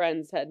and his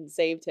friends hadn't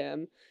saved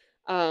him.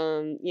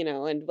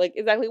 And like,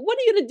 exactly, what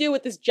are you gonna do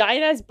with this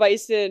giant ass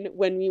bison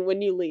when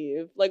you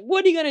leave? Like,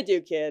 what are you gonna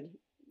do, kid?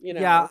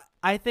 Yeah,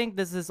 I think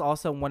this is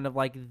also one of,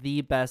 like,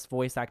 the best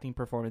voice acting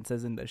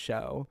performances in the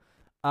show.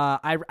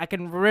 I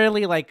can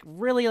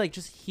really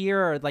just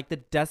hear, like, the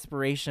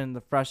desperation,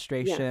 the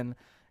frustration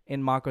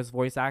in Mako's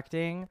voice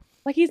acting.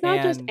 Like, he's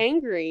not just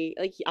angry.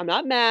 Like, I'm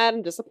not mad.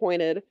 I'm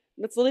disappointed.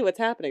 That's literally what's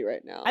happening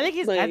right now. I think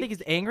he's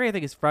angry. I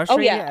think he's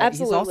frustrated. Oh yeah,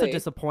 absolutely. He's also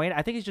disappointed.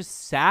 I think he's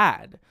just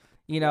sad.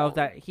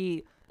 That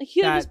he. Like,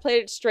 he just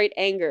played it straight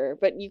anger,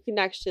 but you can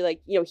actually,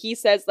 like, he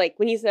says, like,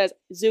 when he says,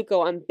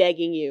 Zuko, I'm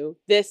begging you,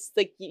 this,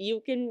 like,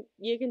 you can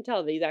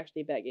tell that he's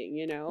actually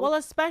begging, Well,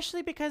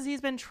 especially because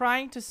he's been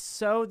trying to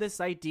sow this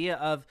idea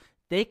of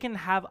they can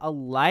have a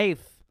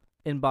life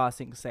in Ba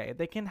Sing Se.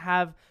 They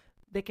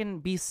can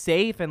be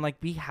safe and, like,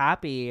 be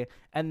happy.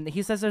 And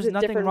he says there's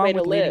nothing wrong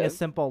with leading a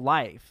simple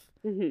life,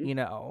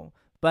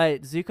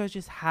 But Zuko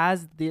just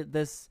has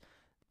this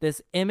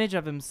image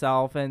of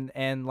himself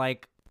and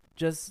like,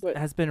 just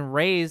has been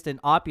raised in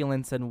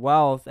opulence and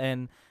wealth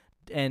and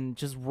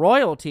just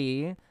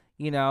royalty,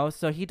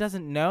 so he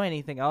doesn't know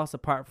anything else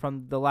apart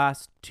from the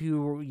last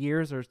 2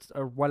 years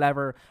or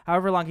whatever,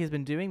 however long he's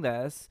been doing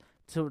this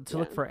to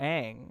look for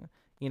Aang,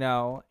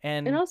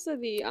 And and also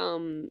the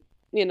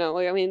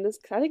like, I mean, this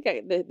I think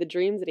the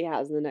dreams that he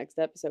has in the next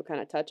episode kind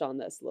of touch on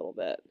this a little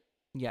bit.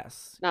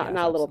 yes, Not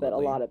a little bit, a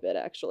absolutely, lot of it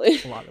actually.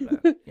 a lot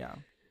of it, yeah.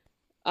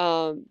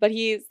 But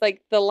he's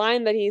like the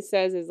line that he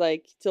says is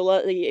like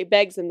he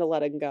begs him to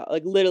let him go.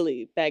 Like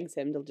literally begs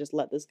him to just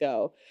let this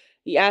go.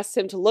 He asks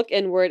him to look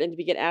inward and to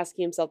begin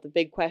asking himself the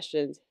big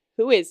questions.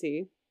 Who is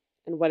he?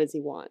 And what does he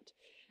want?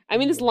 I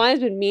mean, this line has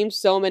been memed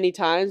so many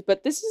times,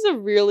 but this is a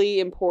really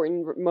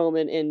important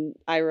moment in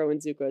Iroh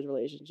and Zuko's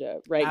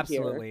relationship right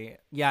Absolutely. here.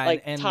 Yeah,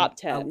 Like and top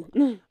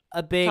 10.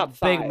 a big Top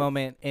big 5.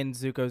 moment in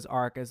Zuko's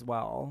arc as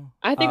well.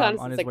 I think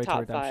honestly On it's his like way to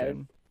top 5.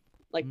 redemption.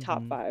 Like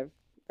top Hmm. 5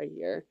 right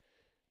here.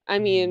 I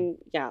Hmm. mean,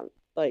 yeah,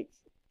 like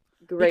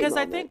great Because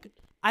moment.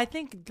 I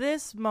think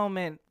this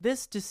moment,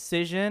 this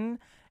decision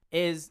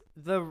is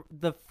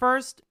the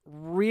first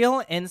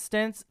real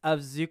instance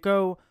of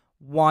Zuko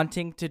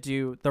wanting to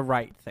do the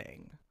right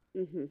thing.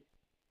 Mhm.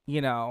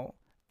 You know.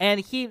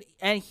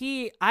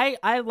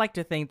 I like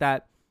to think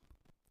that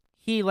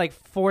he like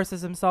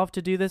forces himself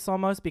to do this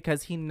almost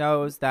because he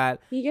knows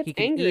that He gets he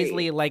can angry.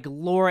 easily like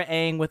lure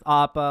Aang with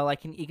Appa,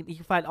 like he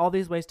can find all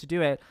these ways to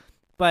do it,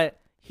 but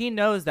he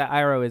knows that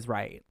Iroh is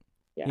right,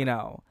 Yeah.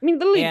 I mean,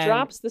 literally and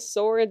drops the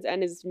swords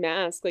and his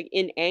mask like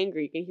in anger.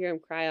 You can hear him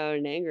cry out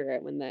in anger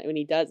when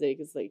he does it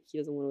because like he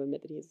doesn't want to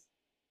admit that he's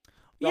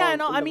yeah, wrong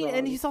no, in I the mean, and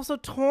wrong. he's also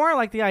torn,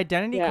 like the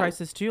identity Yeah.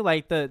 crisis too,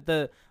 like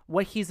the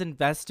what he's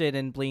invested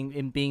in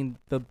being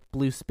the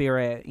blue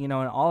spirit, and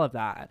all of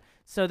that.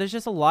 So there's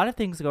just a lot of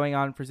things going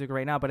on for Zuko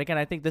right now. But again,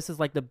 I think this is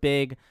like the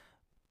big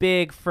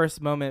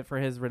first moment for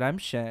his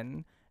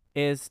redemption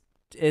is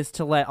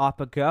to let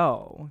Appa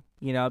go,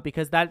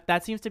 because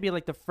that seems to be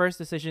like the first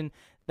decision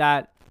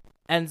that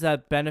ends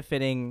up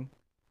benefiting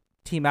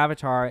Team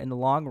Avatar in the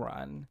long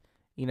run,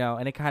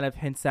 and it kind of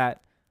hints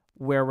at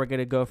where we're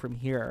gonna go from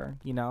here,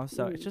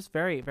 So it's Mhm. just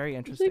very, very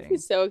Which makes me interesting.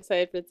 so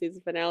excited for the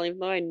season finale, even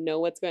though I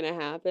know what's going to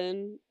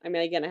happen. I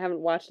mean, again, I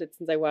haven't watched it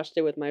since I watched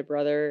it with my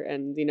brother,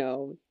 and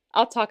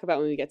I'll talk about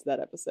when we get to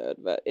that episode.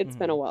 But it's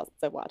been a Hmm. while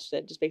since I watched it.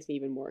 It just makes me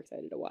even more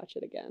excited to watch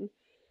it again,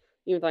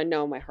 even though I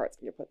know my heart's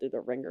going to get put through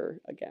the ringer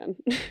again.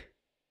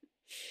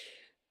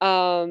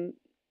 Um,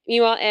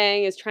 Meanwhile,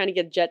 Aang is trying to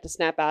get Jet to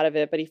snap out of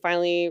it, but he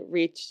finally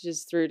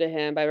reaches through to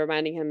him by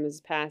reminding him of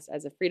his past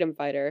as a freedom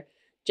fighter.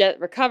 Jet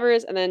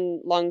recovers, and then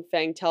Long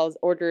Feng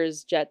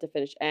orders Jet to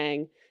finish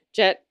Aang.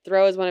 Jet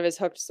throws one of his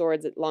hooked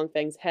swords at Long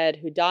Feng's head,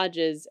 who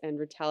dodges and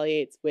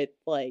retaliates with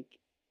like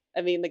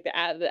the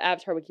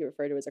Avatar Wiki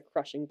referred to as a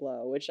crushing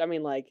blow, which I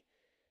mean, like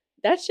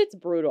that shit's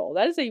brutal.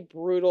 That is a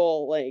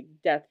brutal like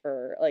death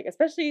for like,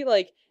 especially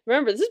like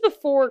remember this is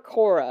before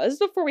Korra. This is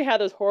before we had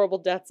those horrible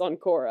deaths on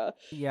Korra.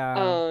 Yeah.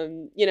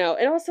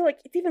 And also like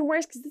it's even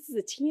worse because this is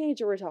a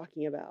teenager we're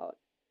talking about.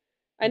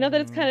 I know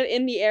that it's Hmm. kind of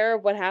in the air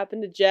of what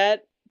happened to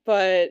Jet,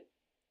 but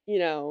you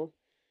know,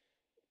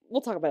 we'll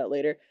talk about it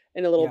later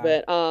in a little Yeah.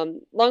 bit.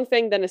 Long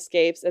Feng then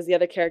escapes as the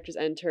other characters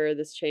enter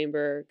this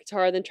chamber.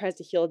 Katara then tries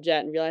to heal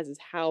Jet and realizes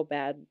how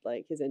bad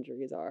like his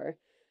injuries are.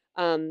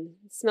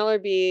 Smeller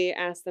Bee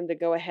asks them to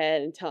go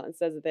ahead and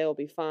says that they will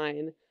be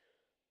fine.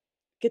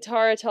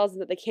 Katara tells them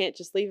that they can't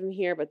just leave him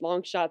here, but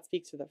Longshot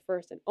speaks for the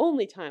first and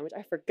only time, which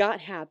I forgot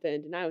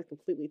happened, and I was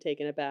completely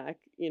taken aback.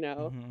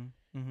 Hmm.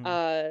 Hmm.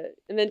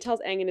 And then tells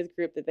Aang and his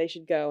group that they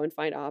should go and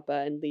find Appa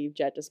and leave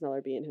Jet to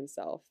Smellerby and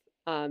himself.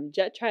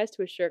 Jet tries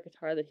to assure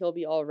Katara that he'll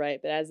be all right,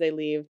 but as they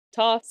leave,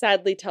 Toph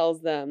sadly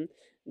tells them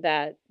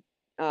that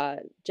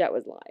Jet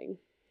was lying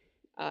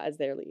as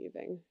they're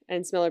leaving,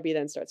 and Smellerby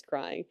then starts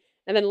crying.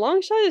 And then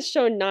Longshot is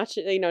shown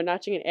notching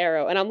an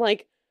arrow, and I'm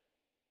like,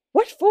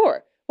 what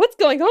for? What's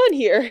going on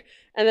here?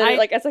 And then I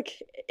it's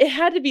like it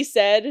had to be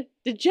said.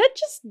 Did Jet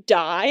just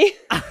die?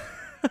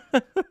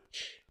 I've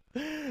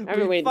been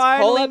we waiting this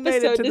whole finally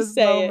made it episode to to this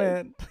say it.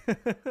 moment.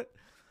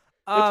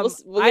 Which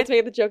we'll I get to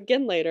make the joke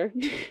again later.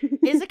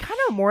 is it kind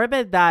of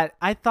morbid that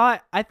I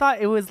thought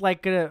it was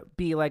like gonna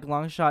be like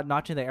long shot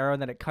notching the arrow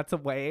and then it cuts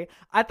away.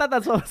 I thought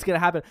that's what was gonna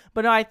happen,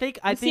 but no, I You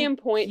see think him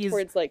point he's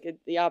towards like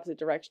the opposite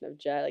direction of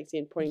Jet, like see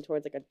him pointing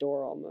towards like a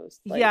door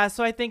almost. Like yeah.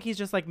 So I think he's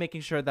just like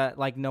making sure that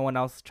like no one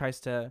else tries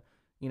to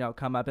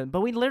come up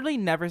but we literally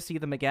never see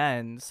them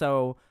again.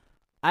 So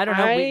I don't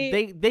know.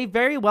 I They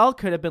very well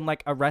could have been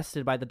like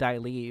arrested by the Dai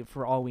Li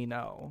for all we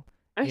know.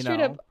 I You should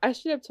have know. I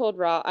should have told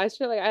Rob. I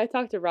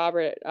talked to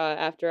Robert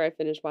after I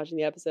finished watching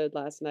the episode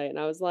last night, and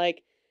I was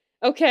like,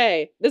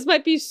 okay, this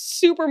might be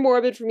super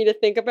morbid for me to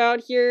think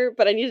about here,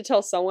 but I need to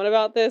tell someone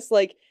about this.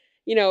 Like,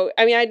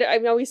 I mean, I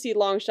know we see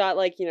long shot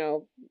like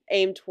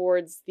aim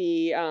towards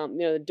the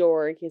the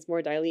door in case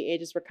more Dai Li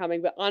agents were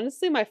coming, but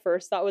honestly, my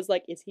first thought was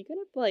like, is he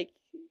gonna like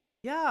put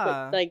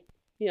Yeah.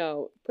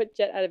 put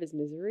Jet out of his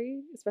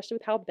misery, especially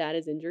with how bad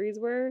his injuries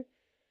were?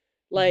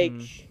 Like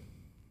Hmm.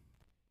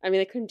 I mean,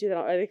 they couldn't do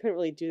that. They couldn't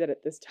really do that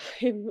at this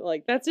time.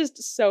 Like, that's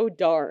just so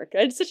dark.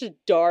 It's such a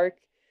dark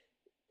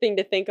thing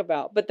to think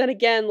about. But then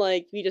again,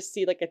 like, we just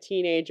see like a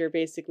teenager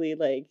basically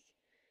like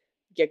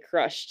get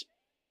crushed.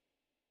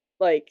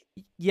 Like,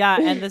 Yeah,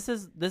 and this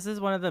is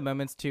one of the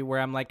moments too where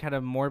I'm like kind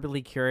of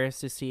morbidly curious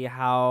to see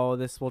how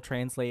this will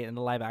translate in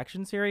the live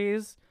action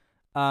series.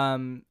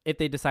 if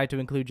they decide to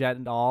include Jet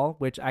at all,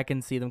 which I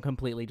can see them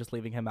completely just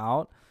leaving him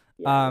out.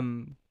 Yeah.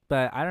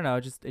 But I don't know,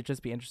 it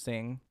just be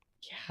interesting.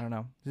 I Yeah. don't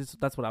know.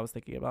 That's what I was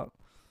thinking about.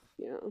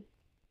 Yeah.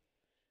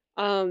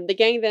 The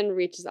gang then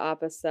reaches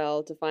Appa's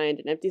cell to find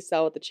an empty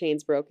cell with the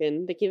chains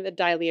broken. Thinking that the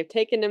Dai Li have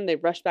taken him, they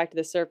rush back to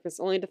the surface,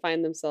 only to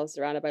find themselves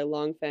surrounded by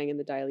Long Feng and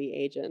the Dai Li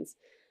agents.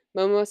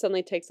 Momo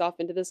suddenly takes off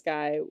into the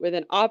sky, where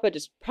then Appa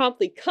just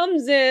promptly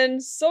comes in,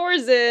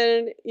 soars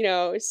in,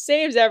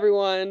 saves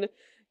everyone.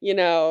 You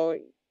know,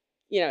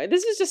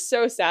 this is just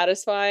so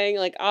satisfying.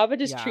 Like Appa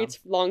just Yeah. treats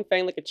Long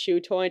Feng like a chew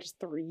toy and just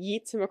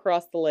yeets him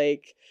across the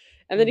lake.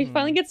 And then he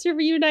finally Mm-hmm. gets to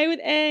reunite with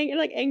Aang, and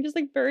like Aang just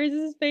like buries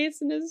his face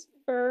in his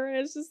fur. And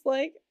it's just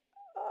like,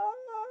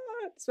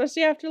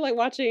 especially after like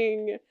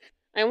watching.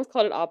 I almost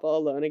called it Appa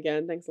alone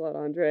again. Thanks a lot,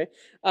 Andre.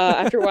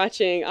 After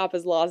watching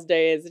Appa's Lost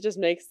Days, it just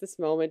makes this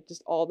moment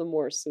just all the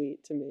more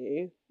sweet to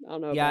me. I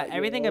don't know Yeah, about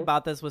everything you.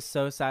 about this was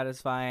so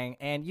satisfying.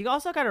 And you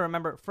also got to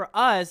remember, for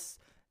us,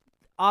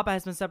 Appa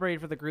has been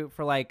separated from the group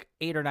for like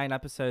 8 or 9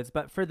 episodes,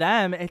 but for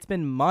them, it's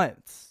been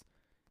months,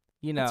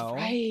 you That's know?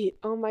 right.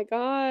 Oh my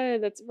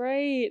god, that's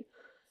right.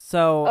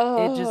 So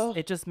Oh,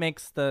 it just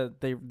makes the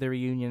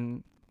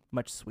reunion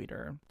much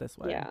sweeter this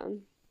way. yeah.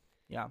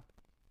 Yeah.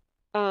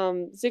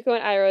 Zuko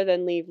and Iroh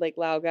then leave Lake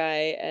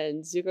Laogai,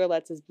 and Zuko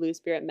lets his blue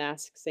spirit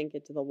mask sink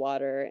into the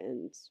water,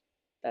 and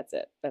that's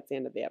it. That's the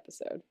end of the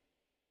episode.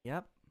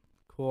 Yep.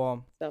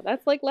 Cool. So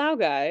that's Lake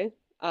Laogai.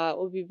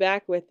 We'll be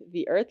back with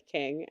the Earth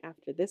King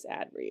after this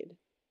ad read.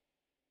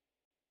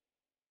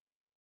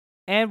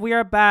 And we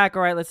are back.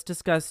 All right, let's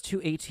discuss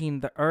 218,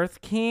 the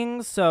Earth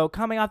King. So,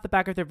 coming off the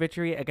back of their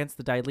victory against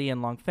the Dai Li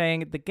and Long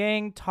Feng, the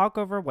gang talk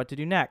over what to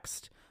do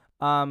next.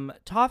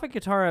 Toph and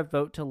Katara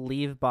vote to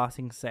leave Ba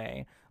Sing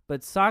Se,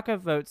 but Sokka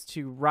votes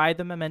to ride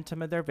the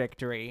momentum of their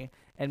victory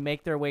and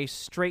make their way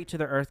straight to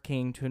the Earth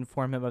King to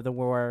inform him of the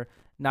war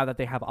now that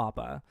they have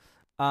Appa.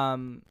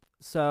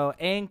 So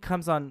Aang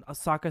comes on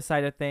Sokka's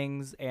side of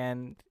things,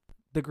 and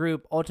the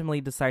group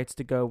ultimately decides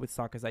to go with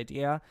Sokka's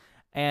idea,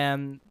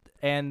 and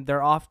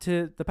they're off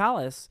to the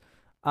palace.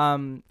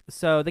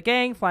 So the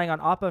gang, flying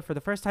on Appa for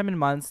the first time in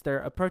months, they're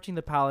approaching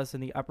the palace in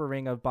the upper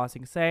ring of Ba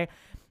Sing Se,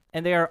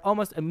 and they are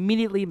almost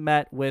immediately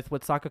met with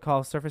what Sokka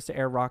calls surface to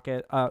air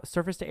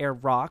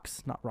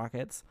rocks, not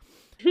rockets.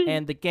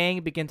 And the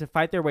gang begin to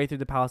fight their way through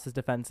the palace's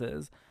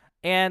defenses.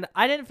 And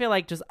I didn't feel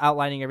like just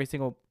outlining every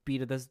single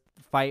beat of this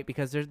fight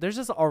because there's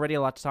just already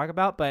a lot to talk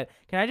about. But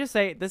can I just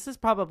say, this is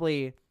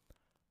probably,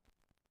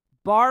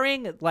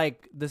 barring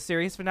like the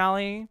series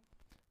finale,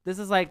 this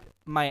is like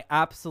my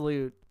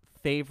absolute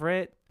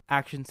favorite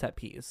action set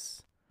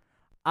piece.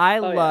 I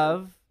Oh yeah,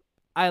 love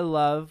I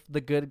love the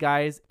good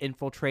guys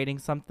infiltrating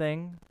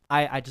something.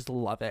 I just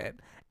love it.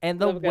 And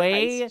the love a good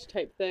way heist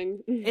type thing.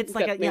 it's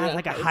like Maybe it's not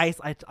like a heist.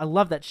 heist. I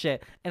love that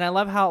shit. And I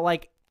love how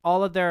like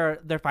all of their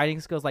fighting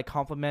skills like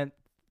complement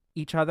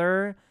each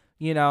other,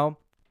 you know?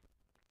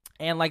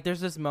 And like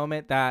there's this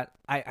moment that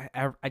I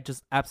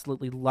just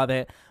absolutely love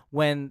it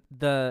when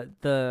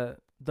the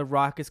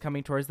rock is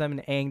coming towards them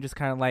and Aang just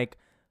kind of like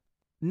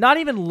not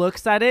even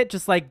looks at it,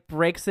 just like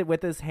breaks it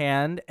with his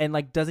hand and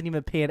like doesn't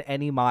even pay it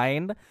any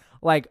mind.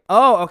 Like,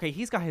 oh, okay,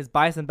 he's got his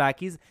bison back.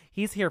 He's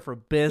here for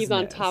He's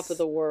on top of business.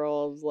 the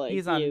world. Like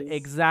He's he on is.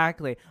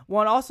 exactly. Well,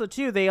 and also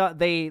too, they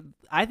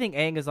I think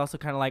Aang is also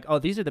kind of like, oh,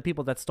 these are the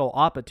people that stole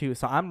Appa too,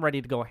 so I'm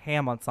ready to go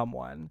ham on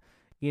someone.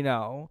 You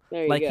know,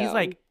 There you like he's go.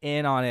 like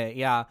in on it.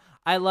 Yeah,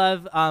 I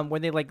love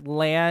when they like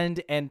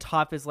land and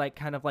Toph is like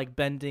kind of like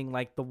bending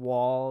like the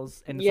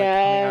walls and it's like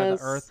coming out of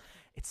the earth. Yes.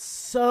 It's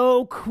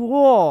so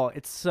cool.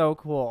 It's so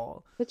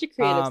cool. Such a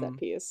creative set Um,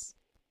 piece.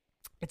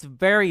 it's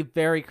very,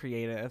 very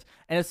creative,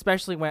 and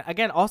especially when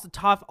again, also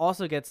Toph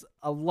also gets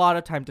a lot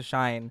of time to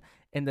shine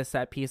in this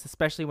set piece,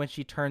 especially when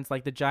she turns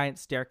like the giant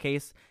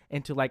staircase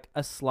into like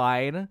a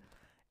slide.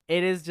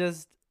 It is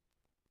just,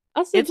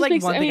 Also, it it's just like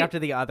makes. one I thing mean, after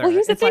the well, other.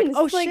 here's the It's thing. like,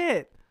 oh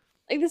shit.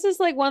 This is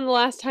like one of the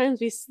last times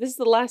this is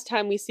the last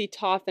time we see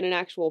Toph in an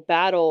actual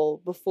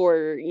battle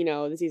before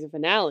the season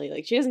finale.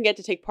 Like she doesn't get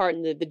to take part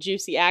in the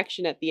juicy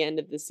action at the end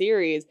of the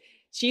series.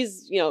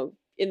 She's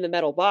in the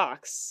metal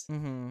box.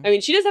 Mm-hmm. I mean,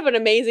 she does have an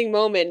amazing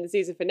moment in the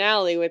season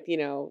finale with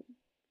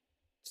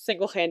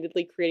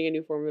single-handedly creating a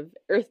new form of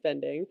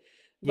earthbending,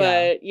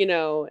 Yeah.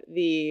 but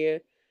the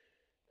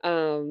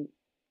um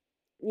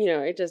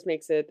it just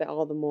makes it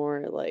all the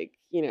more like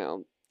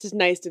just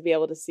nice to be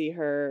able to see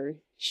her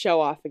show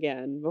off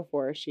again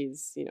before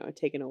she's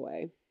taken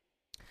away.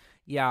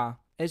 Yeah.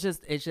 And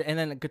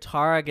then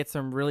Katara gets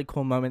some really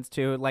cool moments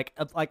too, like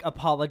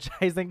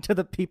apologizing to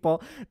the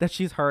people that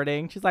she's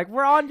hurting. She's like,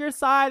 "We're on your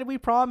side, we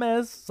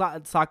promise."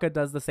 Sokka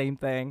does the same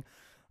thing.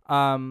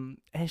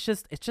 It's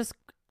just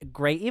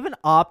great. Even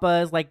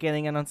Appa is like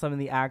getting in on some of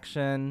the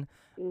action.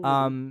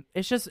 Hmm.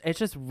 It's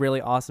just really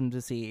awesome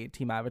to see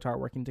Team Avatar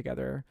working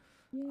together.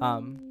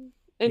 Um, Yeah.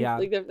 And yeah,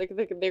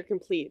 they're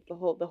complete. The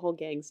whole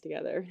gang's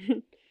together.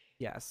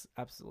 yes,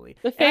 absolutely.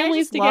 The And I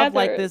family's just love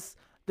like together.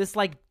 this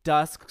like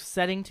dusk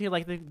setting too.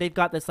 Like they've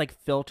got this like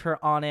filter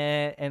on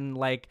it, and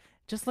like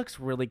just looks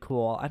really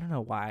cool. I don't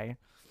know why.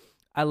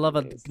 I love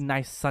a Nice.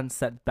 nice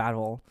sunset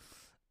battle.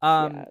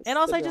 And Yes, the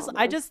also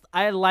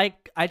drama.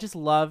 I just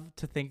love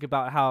to think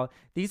about how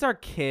these are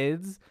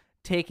kids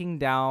taking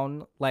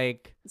down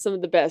Some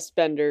of the best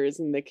benders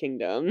in the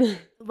kingdom.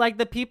 like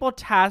the people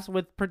tasked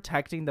with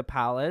protecting the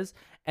palace,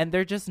 and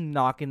they're just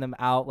knocking them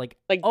out like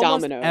Like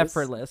almost dominoes.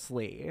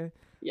 effortlessly.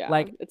 Yeah.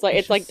 Like it's It's like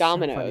just so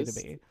funny to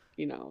dominoes, me.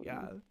 you know.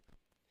 Yeah.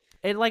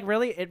 It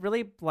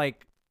really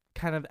like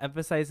kind of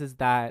emphasizes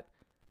that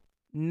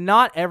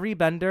not every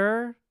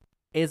bender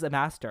is a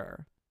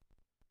master.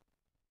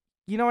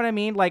 You know what I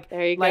mean?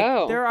 There you Like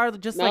go. there are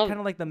just like No. kind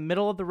of like the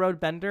middle of the road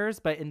benders,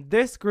 but in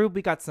this group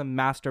we got some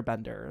master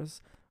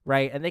benders,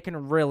 right? And they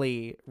can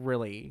really,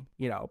 really,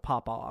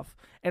 pop off.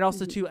 And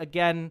also Mhm. too,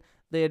 again,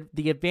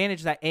 the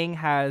advantage that Aang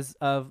has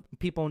of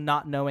people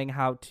not knowing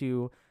how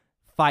to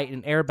fight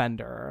an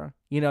airbender,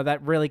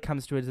 that really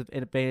comes to his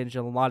advantage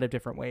in a lot of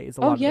different ways,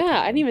 a Oh lot of the yeah, I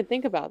didn't time. even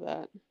think about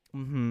that.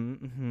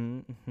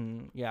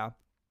 Yeah.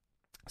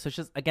 So it's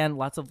just again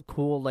lots of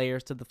cool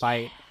layers to the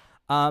fight.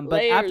 But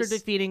after Layers.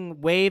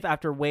 defeating wave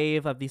after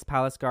wave of these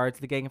palace guards,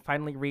 the gang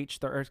finally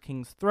reached the Earth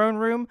King's throne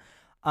room,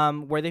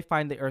 where they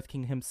find the Earth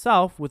King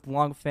himself with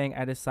Long Feng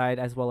at his side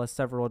as well as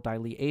several Dai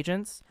Li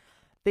agents.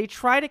 They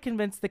try to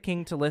convince the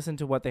king to listen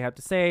to what they have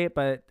to say,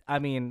 but I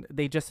mean,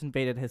 they just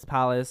invaded his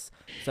palace,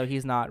 so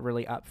he's not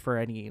really up for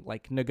any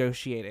like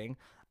negotiating.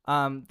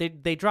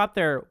 They drop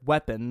their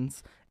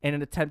weapons in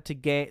an attempt to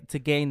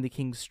gain the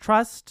king's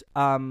trust.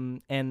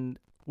 And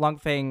Long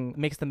Feng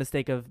makes the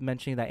mistake of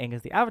mentioning that Aang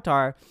is the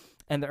Avatar,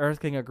 and the Earth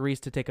King agrees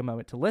to take a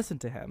moment to listen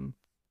to him.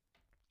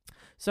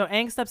 So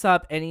Aang steps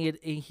up and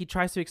he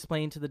tries to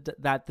explain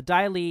that the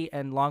Dai Li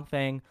and Long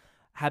Feng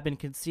have been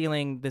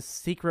concealing this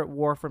secret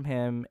war from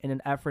him in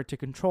an effort to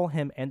control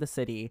him and the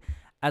city,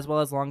 as well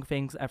as Long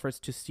Feng's efforts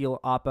to steal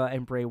Appa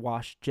and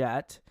brainwash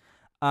Jet.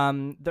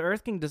 The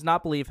Earth King does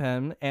not believe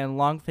him, and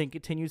Long Feng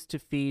continues to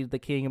feed the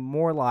king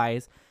more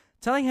lies,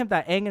 telling him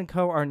that Aang and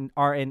Co.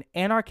 are an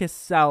anarchist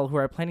cell who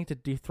are planning to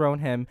dethrone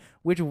him,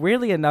 which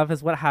weirdly enough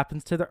is what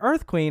happens to the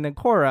Earth Queen and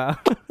Korra.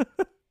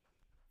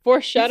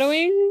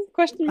 Foreshadowing?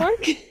 Question mark?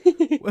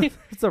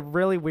 It's a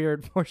really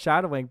weird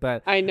foreshadowing,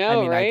 but I I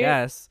know, mean, I right?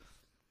 guess.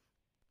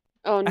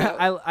 Oh no.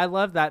 I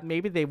love that.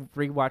 Maybe they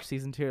rewatched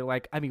season 2.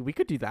 Like, I mean, we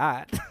could do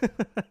that.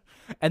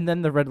 And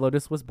then the Red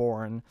Lotus was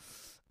born.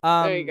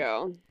 There you Um,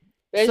 go.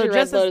 There's so your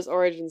Red just as Lotus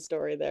origin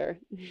story there.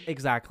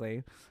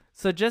 exactly.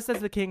 So just as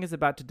the king is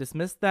about to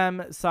dismiss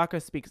them,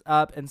 Sokka speaks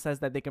up and says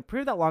that they can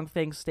prove that Long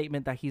Feng's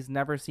statement that he's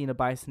never seen a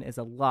bison is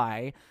a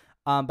lie,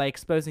 by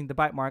exposing the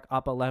bite mark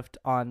Appa left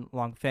on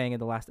Long Feng in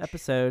the last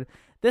episode.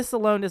 This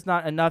alone is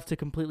not enough to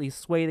completely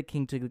sway the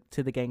king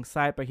to the gang's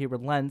side, but he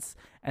relents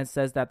and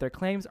says that their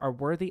claims are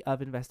worthy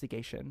of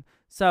investigation.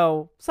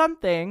 So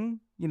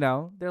something,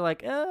 they're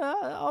like,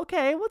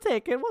 okay, we'll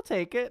take it, we'll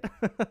take it.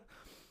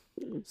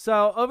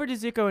 So over to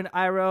Zuko and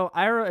Iroh.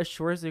 Iroh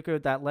assures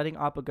Zuko that letting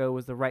Appa go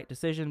was the right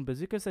decision, but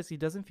Zuko says he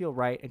doesn't feel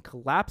right and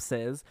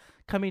collapses,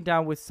 coming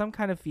down with some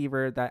kind of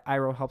fever that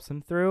Iroh helps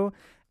him through.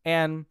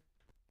 And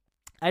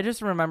I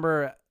just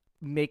remember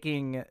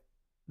making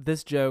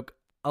this joke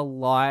a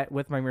lot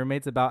with my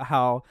roommates about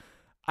how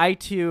I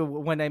too,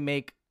 when I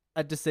make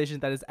a decision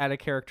that is out of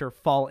character,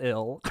 fall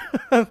ill.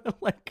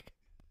 Like,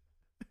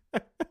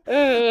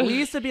 we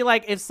used to be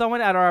like, if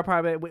someone at our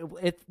apartment,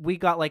 if we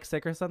got like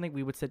sick or something,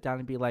 we would sit down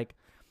and be like,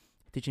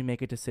 did you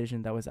make a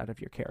decision that was out of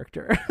your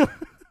character?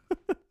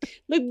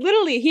 Like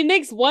literally, he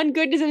makes one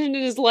good decision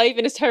in his life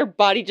and his entire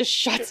body just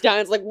shuts down.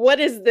 It's like, what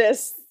is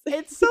this?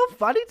 It's so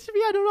funny to me.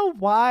 I don't know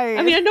why.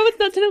 I mean, I know it's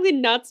not technically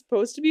not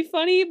supposed to be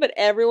funny, but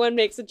everyone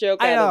makes a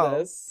joke I out of know.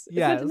 this.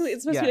 Yes.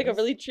 It's supposed to be like a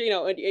really,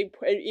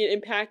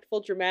 an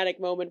impactful, dramatic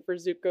moment for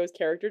Zuko's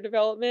character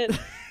development.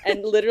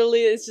 And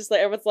literally, it's just like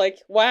everyone's like,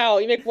 "Wow,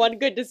 you make one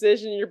good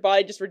decision, and your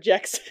body just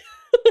rejects."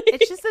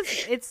 It's just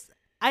this.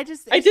 I did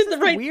the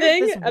right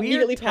thing. This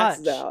Immediately weird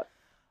passes touch. out.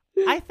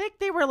 I think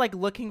they were like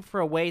looking for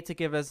a way to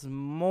give us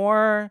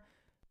more.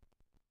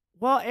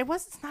 Well,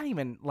 it's not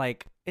even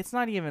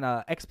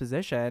a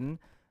exposition.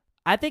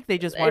 I think they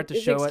just wanted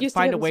to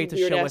find a way to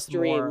show us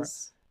dreams. more.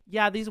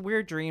 Yeah, these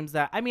weird dreams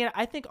that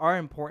I think are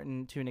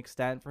important to an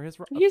extent for his.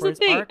 Here's for the his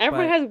thing: arc,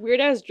 everyone has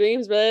weird ass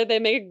dreams, whether they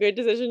make a good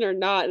decision or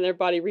not, and their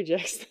body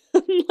rejects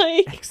them.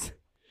 Like,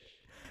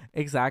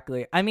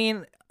 exactly. I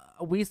mean,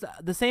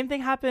 the same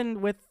thing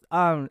happened with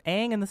Aang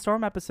in the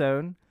Storm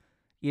episode.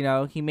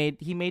 He made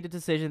a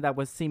decision that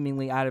was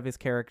seemingly out of his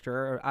character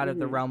or out of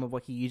the realm of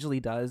what he usually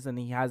does, and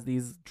he has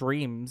these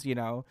dreams.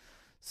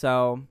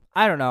 So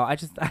I don't know. I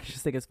just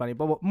think it's funny,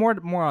 but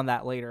more on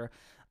that later.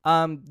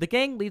 The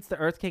gang leads the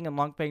Earth King and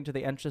Long Feng to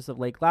the entrance of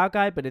Lake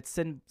Laogai, but it's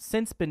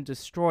since been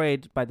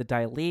destroyed by the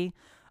Dai Li.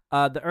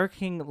 The Earth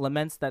King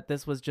laments that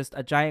this was just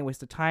a giant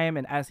waste of time,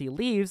 and as he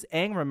leaves,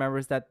 Aang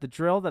remembers that the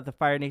drill that the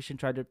Fire Nation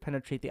tried to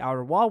penetrate the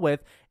outer wall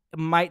with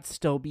might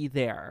still be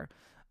there.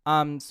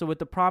 So with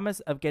the promise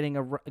of getting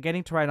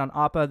to ride on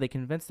Appa, they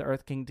convince the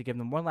Earth King to give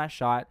them one last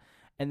shot.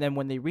 And then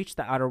when they reach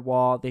the outer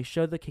wall, they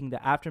show the king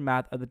the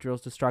aftermath of the drill's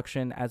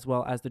destruction, as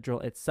well as the drill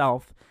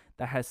itself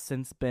that has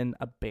since been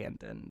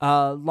abandoned.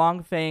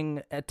 Long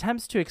Feng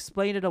attempts to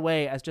explain it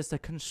away as just a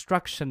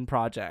construction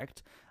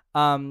project.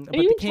 And But the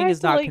even king tries is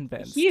to not like,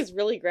 convinced. he is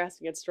really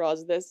grasping at straws.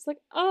 With this, it's like,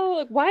 oh,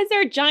 like, why is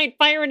there a giant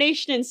Fire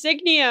Nation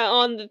insignia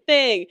on the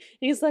thing? And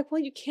he's like, well,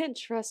 you can't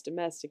trust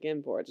domestic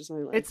imports or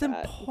something like It's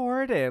that.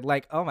 imported.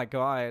 Like, oh my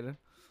god,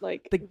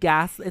 Like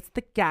it's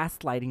the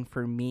gaslighting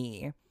for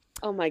me.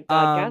 oh my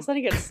god, Um,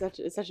 gaslighting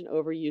is such an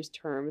overused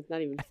term. It's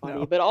not even funny.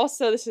 no, But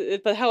also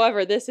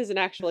however, this is an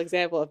actual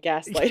example of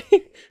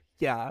gaslighting.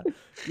 yeah,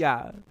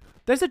 yeah.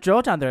 There's a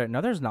drill down there. No,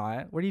 there's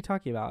not. What are you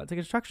talking about? It's a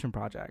construction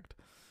project.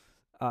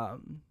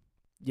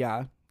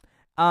 Yeah.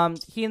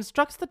 He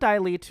instructs the Dai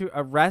Li to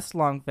arrest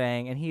Long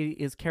Fang, and he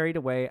is carried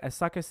away. As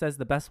Sokka says,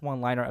 the best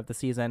one-liner of the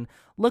season.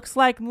 Looks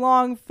like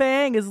Long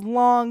Fang is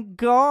long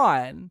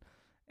gone,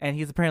 and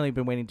he's apparently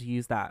been waiting to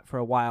use that for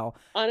a while.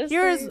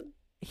 Honestly,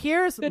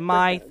 here's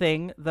my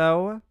thing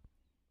though.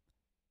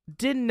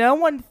 Did no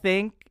one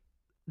think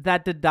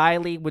that the Dai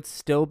Li would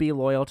still be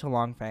loyal to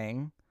Long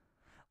Fang?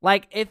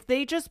 Like, if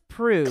they just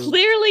prove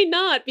clearly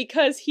not,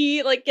 because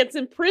he like gets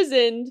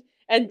imprisoned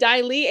and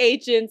Dai Li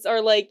agents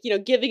are like,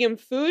 giving him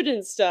food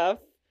and stuff.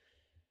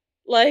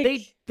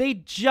 Like they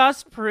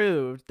just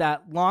proved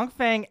that Long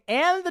Fang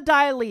and the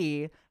Dai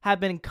Li have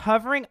been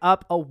covering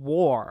up a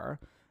war,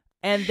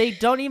 and they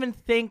don't even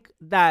think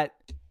that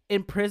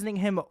imprisoning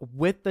him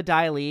with the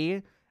Dai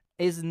Li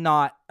is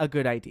not a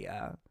good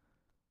idea.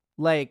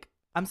 Like,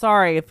 I'm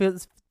sorry,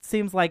 it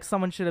seems like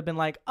someone should have been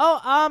like,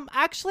 oh,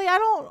 actually, I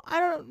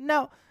don't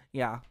know.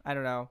 Yeah, I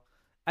don't know.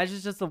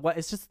 It's just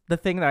the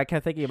thing that I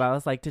kept thinking about.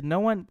 It's like, does no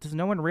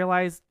one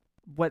realize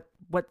what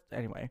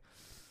anyway?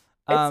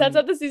 It sets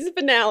up the season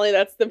finale.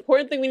 That's the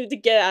important thing we need to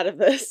get out of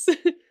this.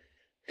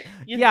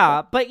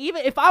 Yeah, but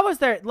even if I was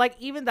there, like,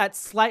 even that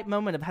slight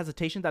moment of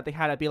hesitation that they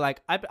had, I'd be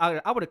like, I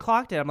would have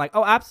clocked it. I'm like,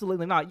 oh,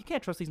 absolutely not. You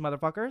can't trust these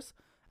motherfuckers.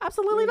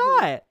 Absolutely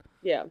not.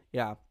 Yeah.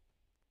 Yeah.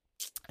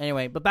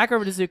 Anyway, but back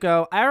over to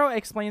Zuko. Iroh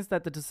explains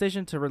that the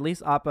decision to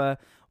release Appa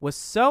was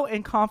so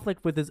in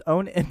conflict with his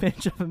own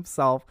image of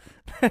himself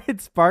that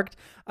it sparked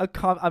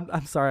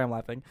I'm sorry, I'm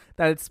laughing.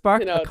 That it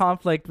sparked a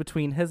conflict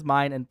between his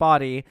mind and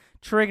body,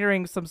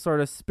 triggering some sort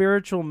of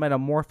spiritual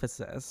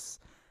metamorphosis.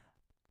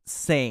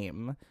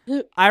 Same.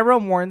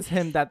 Iroh warns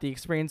him that the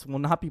experience will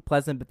not be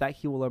pleasant, but that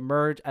he will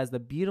emerge as the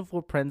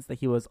beautiful prince that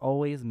he was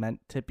always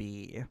meant to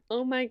be.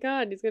 Oh my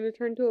god, he's going to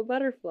turn to a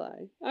butterfly.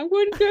 I'm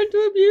going to turn to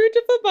a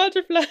beautiful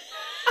butterfly.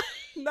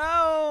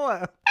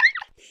 No!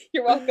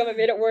 You're welcome, I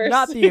made it worse.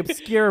 Not the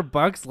obscure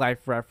Bugs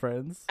Life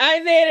reference.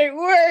 I made it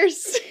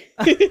worse!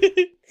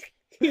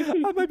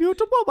 I'm a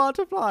beautiful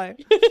butterfly.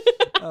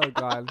 Oh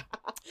god.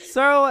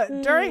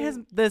 So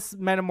during this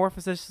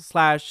metamorphosis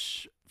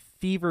 /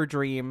 fever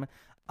dream,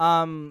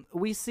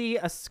 we see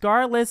a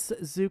scarless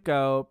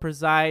Zuko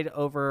preside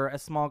over a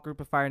small group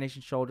of Fire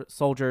Nation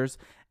soldiers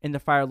in the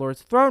Fire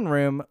Lord's throne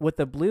room, with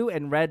the blue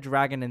and red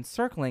dragon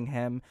encircling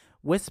him,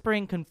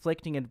 whispering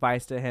conflicting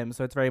advice to him.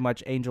 So it's very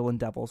much angel and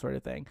devil sort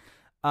of thing.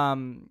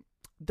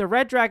 The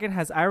red dragon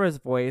has Iroh's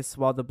voice,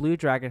 while the blue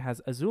dragon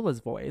has Azula's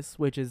voice,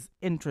 which is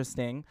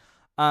interesting.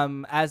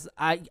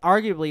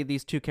 Arguably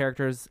these two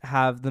characters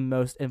have the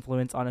most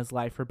influence on his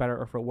life, for better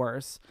or for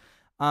worse.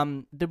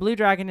 The blue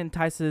dragon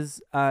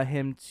entices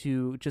him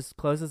to just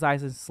close his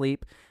eyes and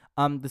sleep.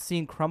 The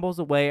scene crumbles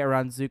away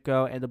around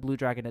Zuko, and the blue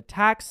dragon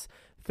attacks,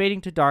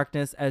 fading to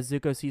darkness as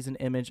Zuko sees an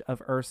image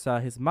of Ursa,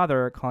 his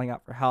mother, calling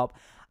out for help.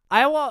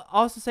 I will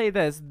also say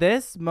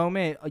this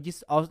moment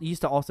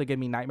used to also give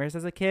me nightmares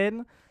as a kid.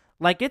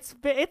 Like, it's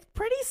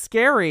pretty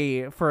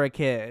scary for a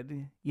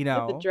kid, you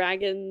know. With the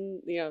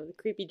dragon, the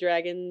creepy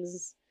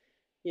dragons,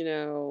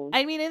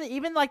 I mean,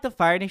 even like the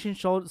Fire Nation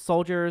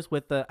soldiers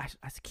with the I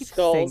keep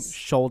skulls. saying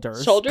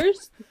shoulders.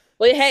 Shoulders?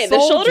 Well, hey,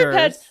 soldiers. The shoulder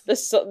pads.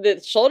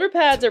 The shoulder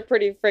pads are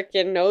pretty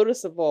freaking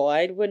noticeable.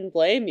 I wouldn't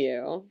blame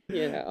you.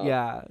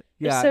 Yeah.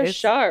 They're so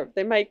sharp.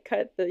 They might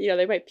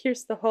they might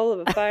pierce the hull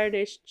of a Fire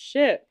Nation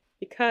ship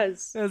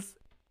because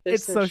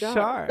it's so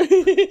sharp.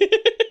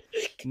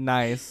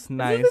 Nice.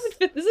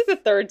 This is the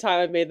third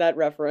time I've made that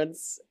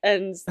reference,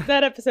 and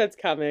that episode's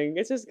coming.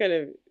 It's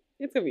gonna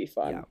be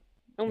fun. Yeah.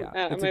 I'm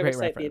gonna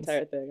recite the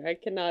entire thing. I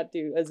cannot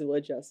do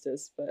Azula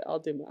justice, but I'll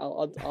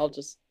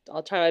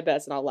try my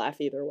best, and I'll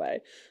laugh either way.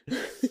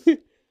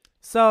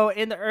 So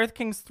in the Earth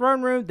King's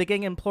throne room, the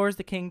gang implores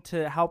the king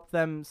to help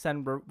them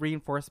send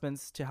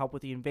reinforcements to help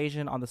with the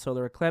invasion on the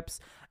solar eclipse.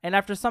 And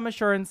after some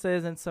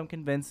assurances and some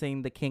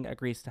convincing, the king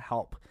agrees to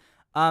help.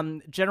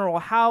 General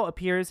Hao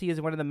appears. He is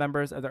one of the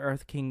members of the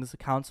Earth King's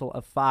Council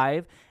of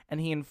Five, and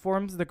he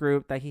informs the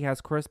group that he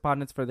has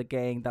correspondence for the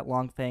gang that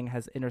Long Fang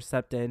has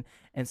intercepted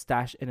and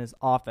stashed in his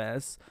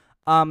office.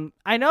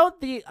 I know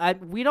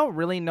we don't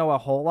really know a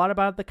whole lot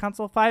about the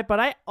Council of Five, but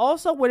I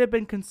also would have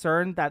been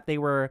concerned that they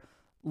were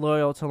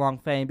loyal to Long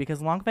Fang, because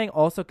Long Fang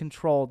also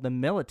controlled the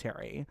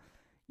military,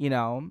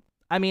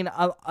 I mean,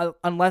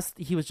 unless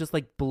he was just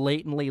like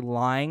blatantly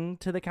lying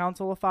to the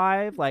Council of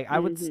Five, like I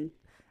would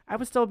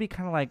still be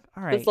kind of like,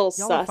 all right,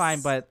 y'all are fine,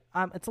 but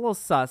it's a little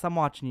sus. I'm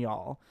watching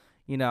y'all,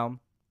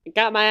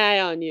 Got my eye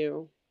on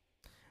you.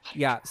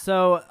 Yeah,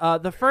 so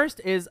the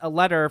first is a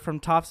letter from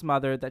Toph's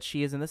mother that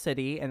she is in the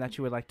city and that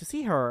she would like to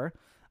see her.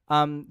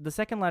 The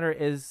second letter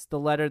is the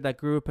letter that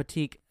Guru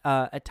Patik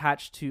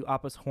attached to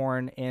Appa's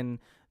horn in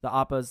the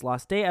Appa's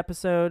Lost Day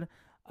episode,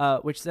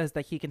 which says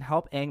that he can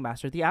help Aang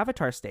master the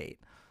Avatar state.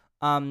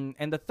 And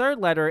the third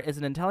letter is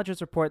an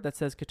intelligence report that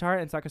says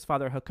Katara and Sokka's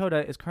father,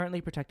 Hakoda, is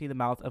currently protecting the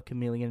mouth of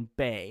Chameleon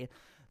Bay.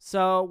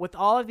 So with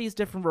all of these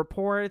different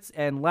reports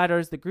and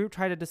letters, the group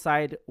tried to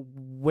decide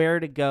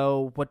where to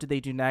go, what do they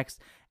do next,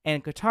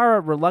 and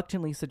Katara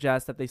reluctantly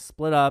suggests that they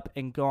split up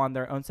and go on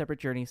their own separate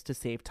journeys to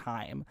save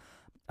time.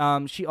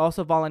 She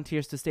also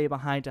volunteers to stay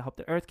behind to help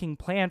the Earth King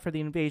plan for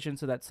the invasion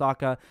so that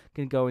Sokka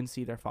can go and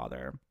see their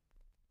father.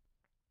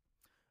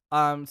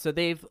 So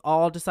they've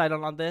all decided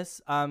on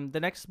this. The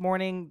next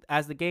morning,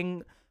 as the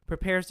gang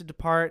prepares to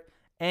depart,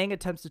 Aang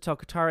attempts to tell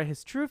Katara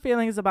his true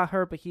feelings about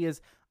her, but he is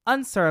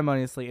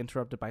unceremoniously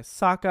interrupted by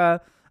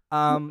Sokka.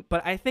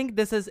 But I think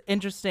this is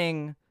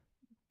interesting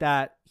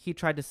that he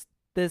tried to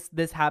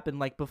this happened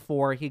like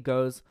before he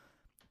goes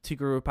to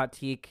Guru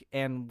Patik,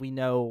 and we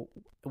know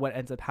what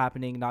ends up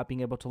happening, not being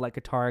able to let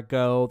Katara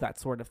go, that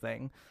sort of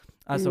thing.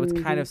 So it's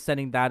kind of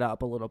setting that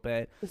up a little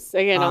bit.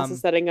 Again, also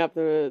setting up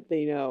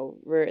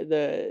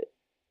the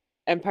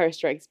Empire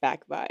Strikes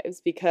Back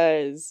vibes,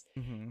 because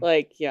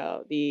like,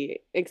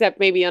 except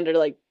maybe under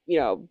like,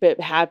 bit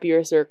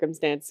happier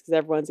circumstances, because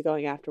everyone's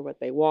going after what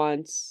they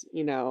want,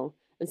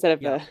 instead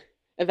of the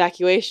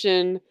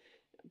evacuation.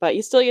 But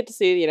you still get to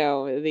see,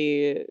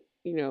 the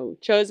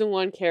chosen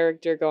one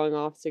character going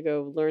off to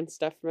go learn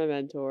stuff from a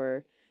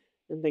mentor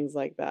and things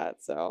like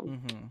that. So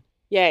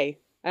yay.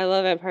 I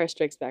love Empire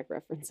Strikes Back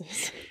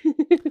references.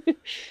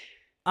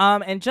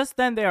 And just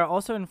then they are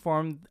also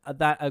informed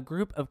that a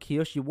group of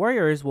Kyoshi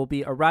warriors will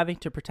be arriving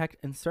to protect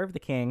and serve the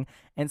king,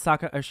 and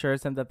Sokka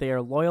assures them that they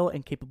are loyal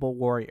and capable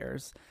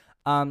warriors.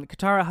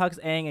 Katara hugs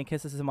Aang and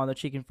kisses him on the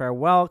cheek in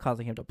farewell,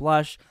 causing him to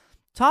blush.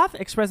 Toph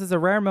expresses a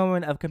rare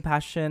moment of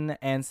compassion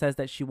and says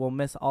that she will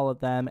miss all of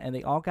them, and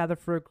they all gather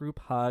for a group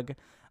hug,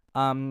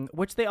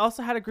 which they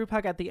also had a group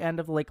hug at the end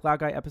of the Lake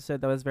Laogai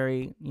episode that was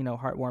very,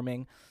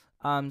 heartwarming.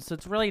 So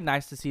it's really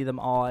nice to see them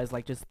all as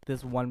like just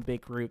this one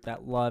big group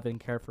that love and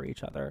care for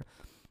each other.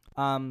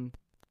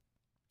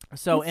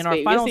 So in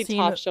our final scene,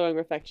 Toph showing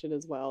affection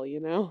as well,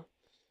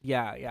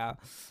 Yeah.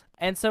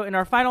 And so in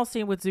our final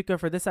scene with Zuko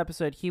for this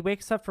episode, he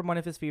wakes up from one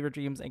of his fever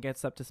dreams and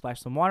gets up to splash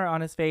some water on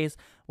his face.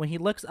 When he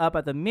looks up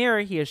at the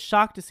mirror, he is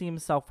shocked to see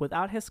himself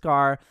without his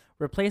scar,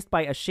 replaced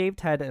by a shaved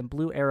head and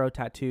blue arrow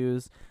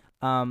tattoos.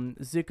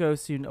 Zuko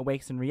soon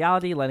awakes in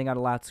reality, letting out a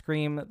loud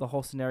scream, the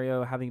whole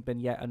scenario having been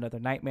yet another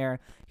nightmare.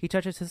 He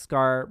touches his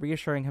scar,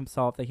 reassuring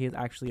himself that he is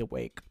actually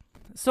awake.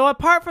 So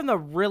apart from the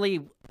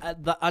really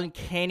the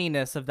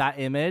uncanniness of that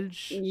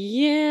image,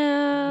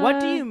 what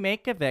do you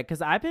make of it?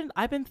 Because I've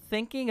been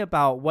thinking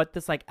about what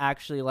this like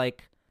actually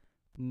like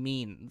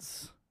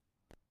means.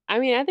 I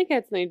mean, I think it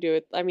has something to do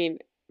with,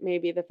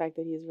 maybe the fact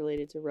that he's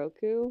related to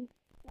Roku.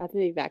 I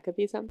think that could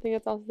be something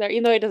that's also there,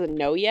 even though he doesn't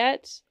know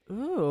yet.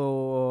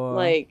 Ooh.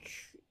 Like,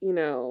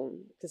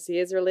 because he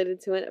is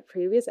related to a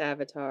previous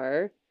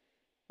avatar,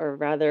 or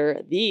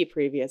rather, the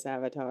previous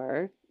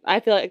avatar. I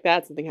feel like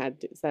that's something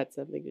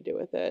something to do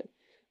with it.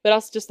 But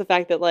also just the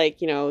fact that, like,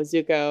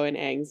 Zuko and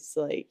Aang's,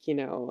 like,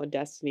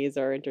 destinies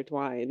are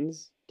intertwined,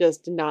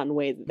 just not in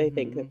ways that they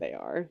think that they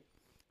are.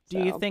 Do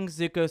you think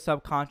Zuko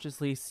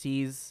subconsciously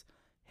sees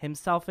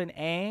himself in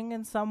Aang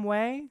in some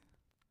way?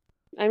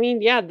 I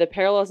mean, yeah, the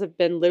parallels have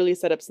been literally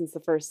set up since the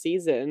first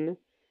season,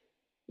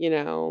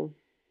 Yeah,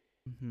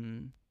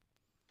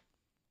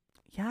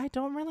 I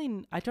don't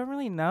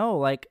really know.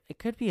 Like, it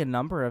could be a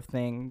number of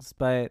things,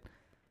 but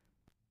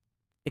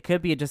it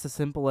could be just as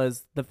simple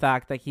as the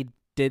fact that he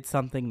did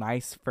something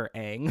nice for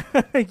Aang,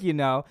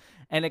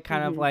 and it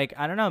kind of like,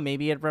 I don't know,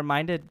 maybe it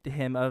reminded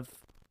him of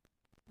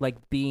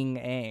like being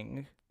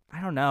Aang.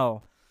 I don't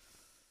know.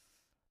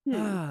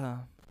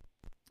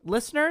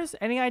 Listeners,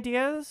 any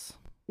ideas?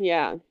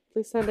 Yeah.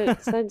 Please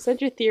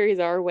send your theories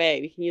our way.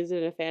 We can use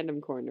it in a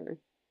fandom corner.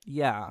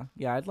 Yeah.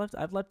 I'd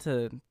love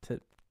to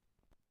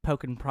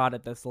poke and prod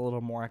at this a little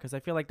more, because I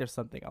feel like there's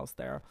something else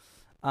there.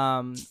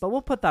 But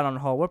we'll put that on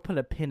hold. We'll put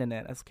a pin in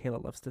it, as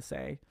Kayla loves to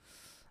say.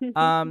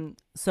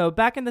 So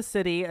back in the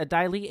city, a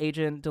Dai Li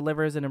agent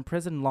delivers an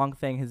imprisoned Long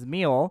Feng his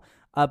meal,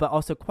 but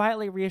also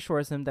quietly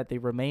reassures him that they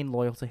remain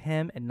loyal to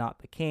him and not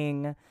the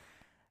king.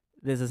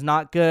 This is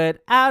not good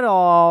at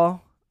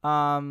all.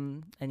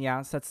 And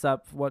yeah, sets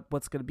up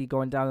what's going to be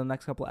going down in the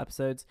next couple of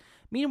episodes.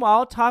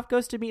 Meanwhile, Toph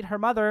goes to meet her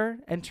mother,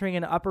 entering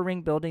an upper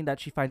ring building that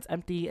she finds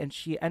empty, and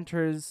she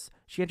enters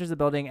the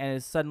building and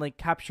is suddenly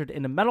captured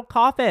in a metal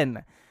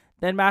coffin.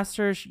 Then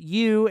Masters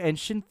Yu and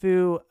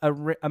Shinfu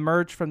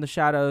emerge from the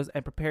shadows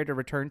and prepare to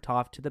return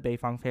Toph to the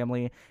Beifong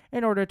family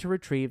in order to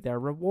retrieve their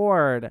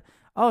reward.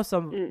 Oh,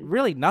 so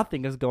really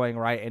nothing is going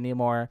right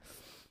anymore.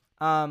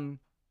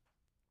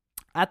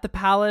 At the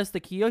palace, the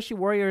Kyoshi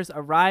warriors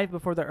arrive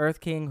before the Earth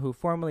King, who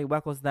formally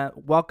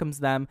welcomes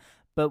them.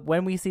 But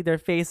when we see their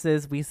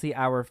faces, we see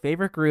our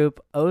favorite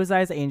group,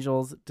 Ozai's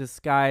Angels,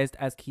 disguised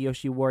as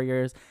Kyoshi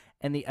warriors,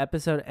 and the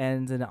episode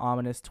ends in an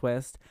ominous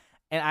twist.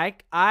 And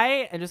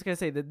I am just gonna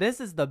say that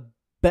this is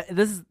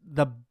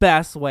the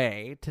best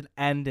way to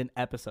end an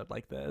episode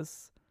like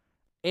this.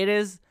 It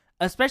is,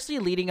 especially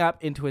leading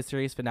up into a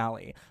series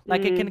finale.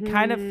 Like, it can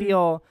kind of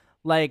feel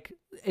like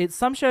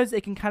some shows,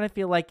 it can kind of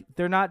feel like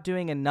they're not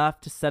doing enough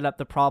to set up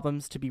the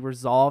problems to be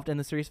resolved in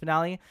the series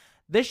finale.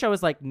 This show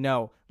is like,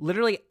 no,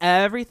 literally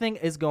everything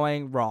is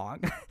going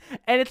wrong.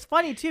 And it's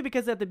funny too,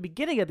 because at the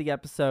beginning of the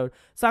episode,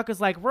 Sokka's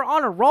like, we're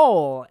on a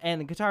roll.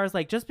 And Katara's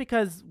like, just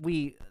because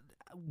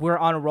we're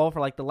on a roll for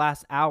like the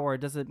last hour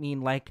doesn't mean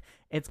like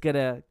it's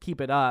gonna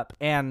keep it up.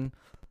 And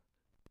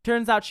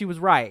turns out she was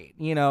right.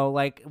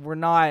 Like,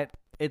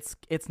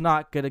 it's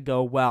not gonna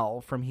go well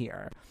from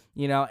here.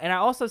 And I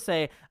also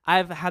say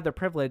I've had the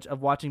privilege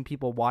of watching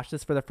people watch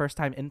this for the first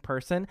time in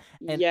person,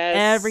 and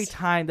every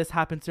time this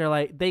happens,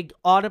 they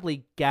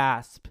audibly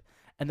gasp,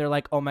 and they're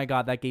like, "Oh my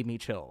god, that gave me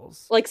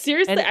chills!" Like,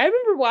 seriously, I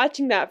remember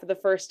watching that for the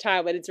first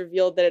time when it's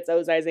revealed that it's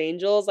Ozai's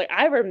angels. Like,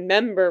 I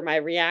remember my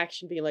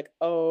reaction being like,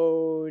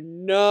 "Oh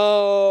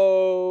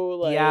no!"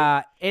 Like,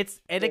 yeah,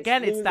 it's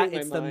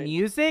the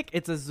music,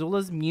 it's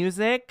Azula's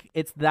music,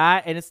 it's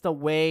that, and it's the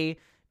way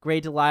Grey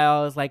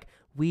Delisle is like,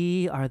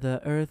 we are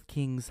the Earth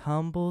King's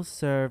humble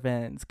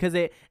servants, because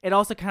it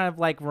also kind of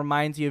like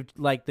reminds you of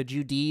like the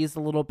Judees a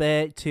little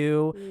bit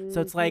too.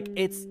 So it's like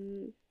it's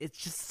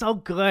just so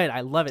good.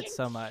 I love it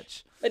so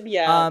much. But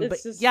yeah,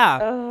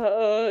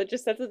 it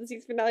just sets up the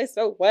season finale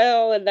so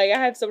well. And like, I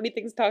have so many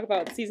things to talk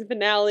about the season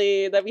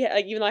finale that we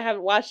like, even though I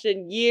haven't watched it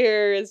in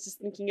years, just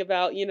thinking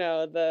about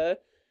the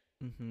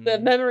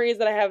memories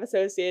that I have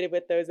associated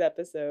with those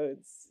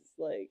episodes.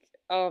 Like,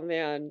 oh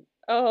man,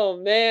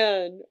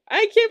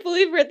 I can't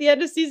believe we're at the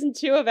end of season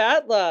 2 of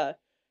Atla.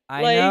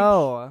 I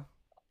know,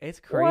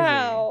 it's crazy.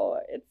 Wow,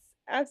 it's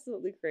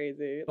absolutely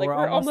crazy. Like,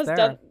 we're almost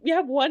done. We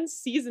have one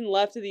season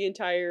left of the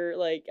entire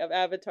of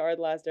Avatar: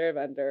 The Last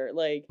Airbender.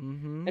 Like,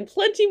 and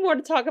plenty more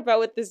to talk about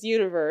with this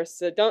universe.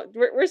 So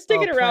we're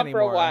sticking around for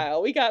a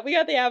while. We got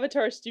the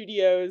Avatar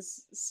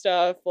Studios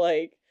stuff.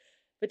 Like,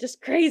 but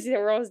just crazy that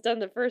we're almost done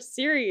the first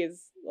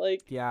series.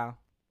 Like, yeah.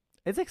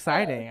 It's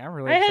exciting. I'm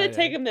really excited. I had to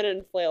take a minute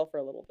and flail for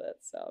a little bit,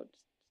 so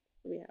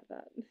we have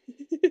that.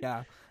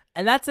 Yeah.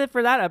 And that's it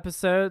for that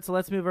episode. So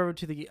let's move over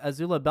to the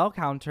Azula bell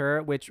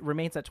counter, which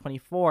remains at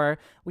 24.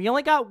 We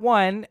only got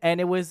one, and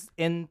it was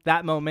in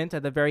that moment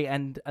at the very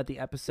end of the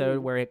episode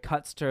where it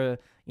cuts to,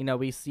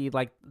 we see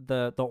like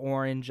the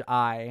orange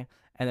eye,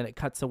 and then it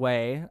cuts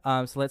away.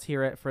 So let's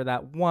hear it for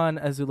that one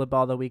Azula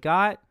bell that we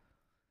got.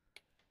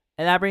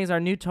 And that brings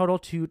our new total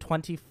to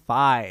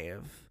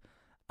 25.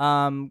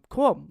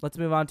 Cool. Let's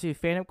move on to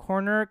Fandom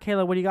Corner.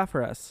 Kayla, what do you got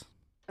for us?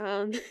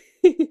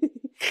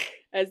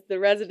 As the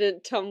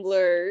resident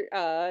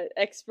Tumblr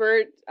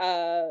expert,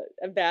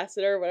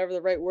 ambassador, whatever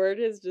the right word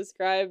is,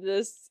 describe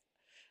this.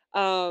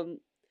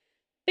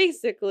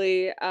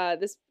 Basically,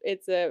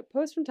 it's a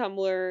post from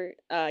Tumblr,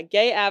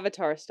 gay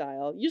avatar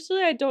style.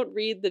 Usually, I don't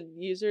read the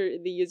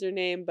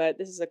username, but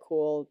this is a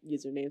cool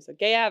username. So,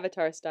 gay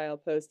avatar style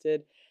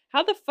posted.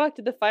 How the fuck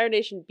did the Fire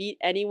Nation beat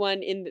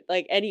anyone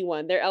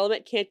anyone? Their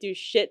element can't do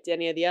shit to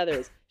any of the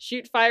others.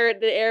 Shoot fire at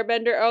the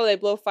Airbender. Oh, they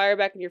blow fire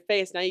back in your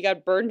face. Now you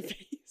got burned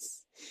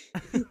face.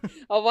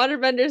 A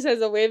waterbender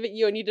says a wave at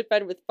you and you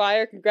defend with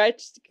fire.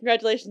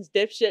 Congratulations,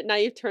 dipshit. Now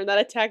you've turned that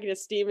attack into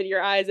steam in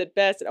your eyes at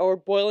best, or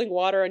boiling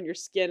water on your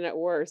skin at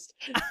worst.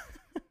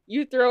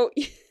 You throw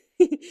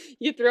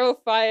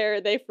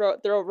fire, they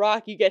throw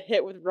rock, you get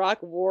hit with rock,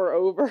 war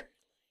over.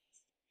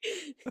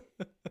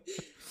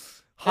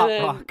 Hot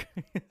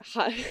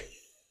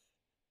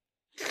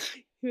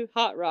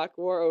rock,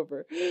 war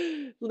over.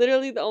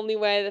 Literally the only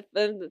way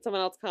that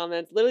someone else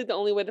comments, literally the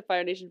only way the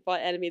Fire Nation fought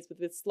enemies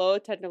with slow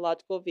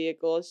technological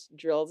vehicles,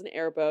 drills, and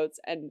airboats,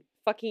 and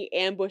fucking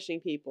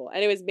ambushing people.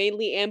 And it was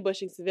mainly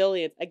ambushing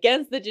civilians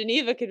against the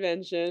Geneva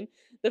Convention.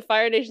 The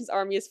Fire Nation's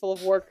army is full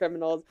of war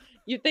criminals.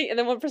 And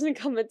then one person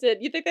commented,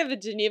 you think they have a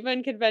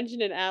Geneva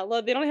Convention in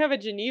Atla? They don't have a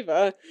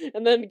Geneva.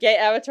 And then gay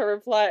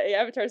Avatar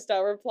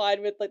style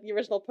replied with like the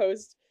original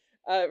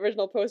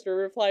poster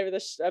replied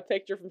with a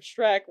picture from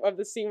Shrek of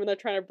the scene when they're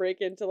trying to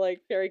break into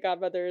like Fairy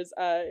Godmother's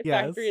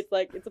factory. It's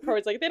the part where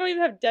it's like, they don't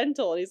even have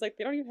dental. And he's like,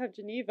 they don't even have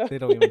Geneva. They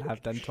don't even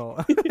have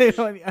dental. They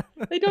don't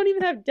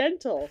even have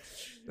dental.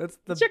 That's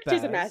the Shrek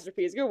 2's best. a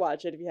masterpiece. Go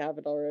watch it if you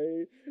haven't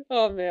already.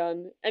 Oh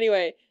man.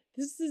 Anyway,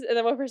 and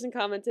then one person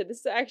commented,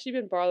 this has actually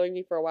been bothering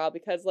me for a while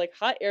because like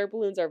hot air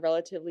balloons are a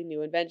relatively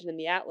new invention in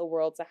the Atla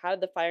world. So how did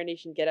the Fire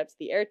Nation get up to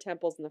the air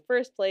temples in the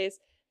first place?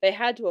 They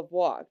had to have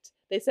walked.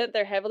 They sent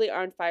their heavily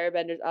armed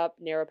firebenders up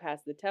narrow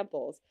paths to the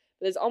temples.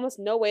 But there's almost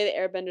no way the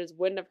airbenders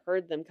wouldn't have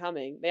heard them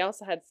coming. They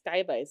also had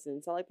sky bison.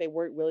 It's not like they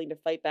weren't willing to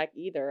fight back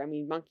either. I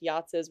mean, Monkey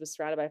Yatzes was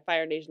surrounded by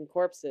Fire Nation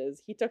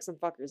corpses. He took some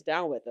fuckers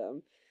down with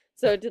him.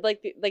 So did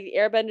the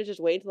airbenders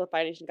just wait until the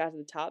Fire Nation got to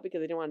the top because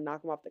they didn't want to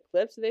knock them off the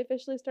cliff so they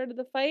officially started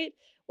the fight?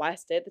 Why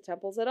stay at the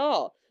temples at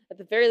all? At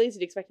the very least,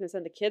 you'd expect them to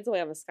send the kids away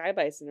on the sky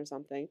bison or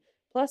something.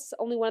 Plus,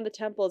 only one of the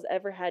temples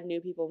ever had new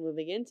people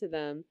moving into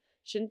them.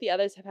 Shouldn't the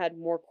others have had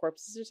more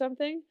corpses or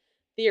something?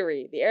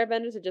 Theory. The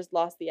airbenders had just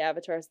lost the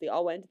avatar, so they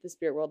all went into the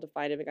spirit world to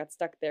find him and got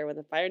stuck there when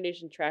the Fire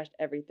Nation trashed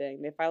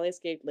everything. They finally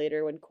escaped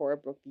later when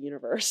Korra broke the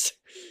universe.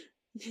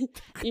 You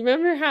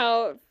remember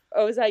how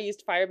Ozai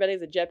used firebending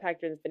as a jetpack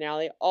during the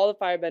finale? All the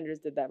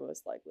firebenders did that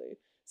most likely.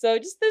 So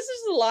just there's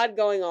just a lot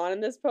going on in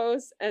this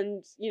post,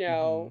 and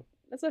Mm-hmm.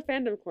 that's what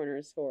fandom corner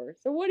is for.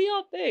 So what do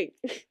y'all think?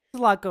 A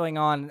lot going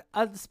on.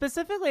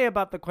 Specifically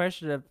about the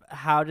question of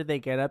how did they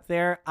get up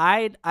there.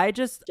 I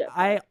just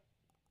Jetpack.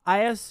 I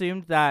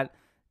assumed that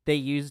they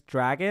used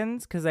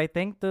dragons because I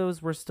think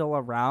those were still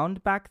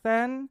around back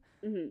then.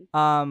 Hmm.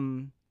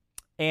 Um,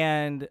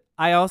 and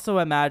I also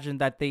imagined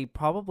that they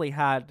probably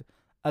had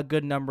a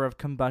good number of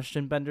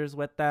combustion benders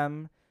with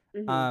them,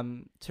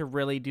 Hmm. to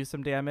really do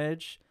some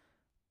damage.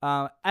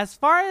 As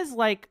far as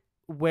like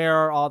where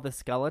are all the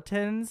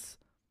skeletons?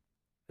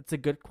 It's a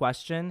good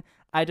question.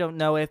 I don't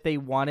know if they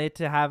wanted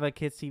to have a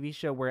kids TV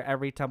show where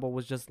every temple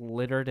was just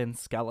littered in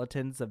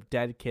skeletons of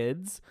dead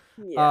kids.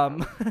 Yeah.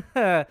 Um,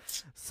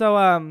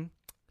 so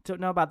don't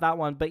know about that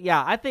one, but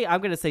yeah, I think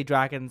I'm gonna say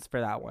dragons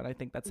for that one. I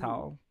think that's Hmm.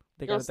 how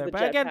they got it Also there. the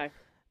But again, jetpack.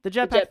 the The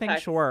jetpack thing, jetpack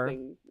sure,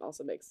 thing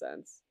also makes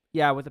sense.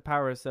 yeah, with the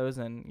power of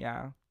Sozin,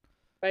 yeah.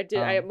 But I did.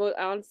 Um,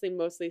 I honestly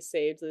mostly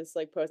saved this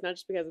like post, not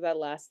just because of that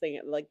last thing,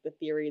 like the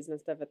theories and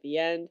stuff at the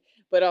end,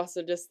 but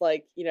also just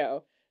like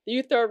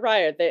you throw a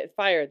riot, they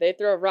fire, they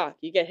throw a rock,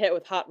 you get hit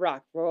with hot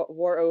rock,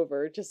 war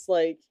over. Just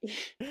like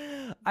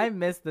I the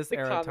miss this the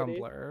era comedy,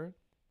 Tumblr.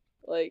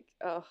 like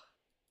oh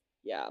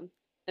yeah,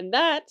 and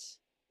that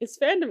is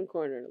fandom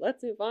corner.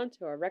 Let's move on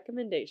to our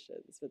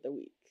recommendations for the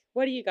week.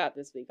 What do you got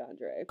this week,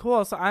 Andre?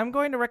 Cool. So I'm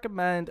going to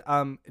recommend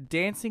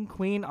Dancing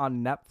Queen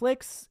on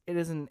Netflix. It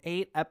is an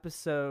 8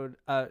 episode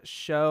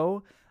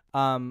show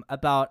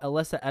about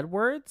Alyssa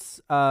Edwards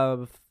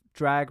of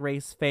Drag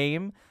Race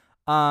fame.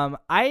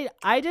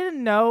 I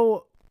didn't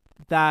know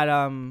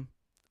that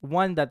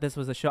one that this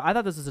was a show. I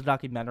thought this was a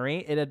documentary.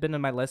 It had been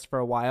on my list for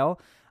a while.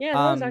 Yeah, I thought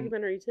it was a Um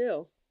documentary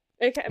too.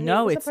 I mean,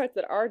 no, there's some it's parts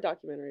that are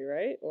documentary,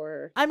 right?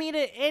 Or I mean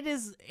it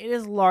is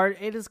large.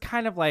 It is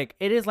kind of like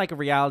it is like a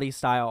reality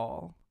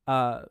style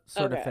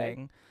sort of okay,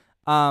 thing.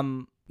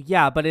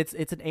 Yeah, but it's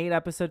an 8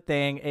 episode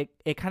thing.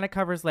 It kind of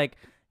covers like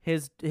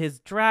his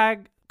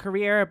drag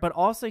career, but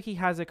also he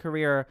has a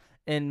career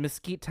in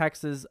Mesquite,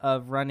 Texas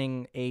of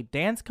running a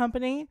dance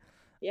company.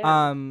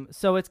 yeah.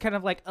 So it's kind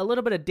of like a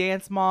little bit of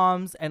Dance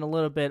Moms and a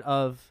little bit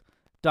of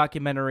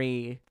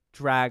documentary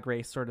drag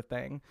race sort of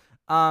thing.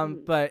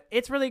 Mhm. But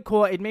it's really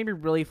cool. It made me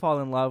really fall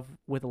in love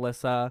with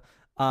Alyssa.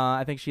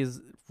 I think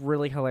she's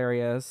really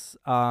hilarious.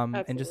 And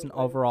just an Absolutely.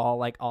 overall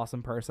like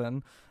awesome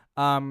person.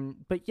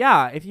 But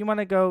yeah, if you want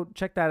to go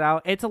check that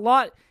out, it's a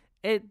lot.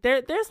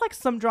 There's like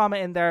some drama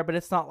in there, but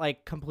it's not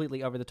like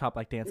completely over the top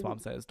like Dance Mhm. Mom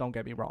says. Don't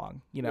get me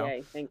wrong, you know.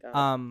 Yay, thank God.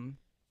 Um,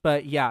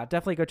 but yeah,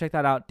 definitely go check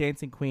that out.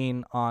 Dancing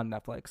Queen on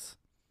Netflix.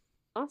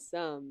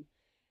 Awesome.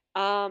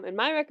 And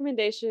my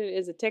recommendation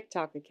is a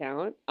TikTok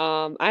account.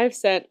 I've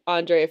sent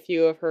Andre a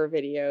few of her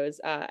videos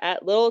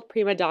at Little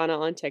Prima Donna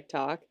on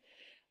TikTok.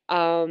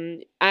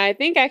 I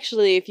think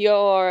actually if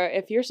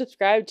you're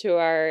subscribed to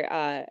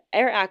our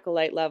Air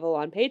Acolyte level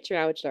on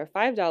Patreon, which is our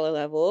 $5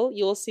 level,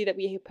 you'll see that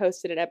we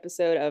posted an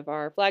episode of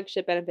our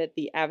flagship benefit,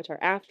 the Avatar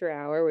After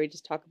Hour, where we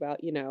just talk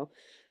about,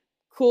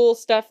 cool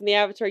stuff in the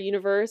Avatar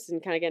universe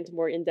and kind of get into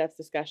more in-depth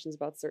discussions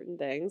about certain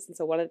things. And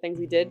so one of the things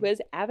we did Mm-hmm.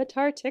 was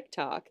Avatar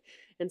TikTok.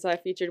 And so I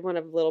featured one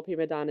of Little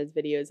Prima Donna's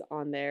videos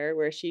on there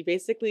where she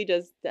basically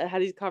just had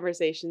these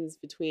conversations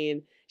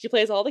between she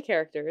plays all the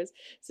characters.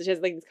 So she has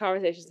like these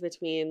conversations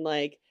between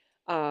like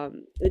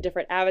the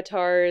different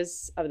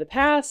avatars of the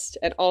past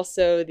and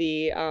also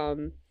the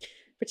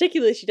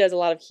particularly she does a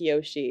lot of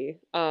Kyoshi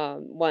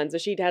ones. So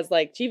she has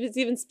like she's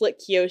even split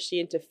Kyoshi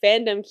into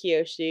fandom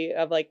Kyoshi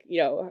of like,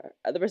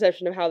 the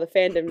perception of how the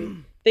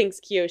fandom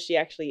thinks Kyoshi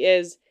actually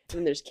is. And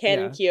then there's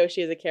canon Yeah.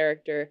 Kyoshi as a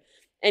character.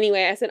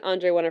 Anyway, I sent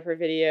Andre one of her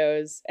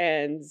videos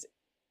and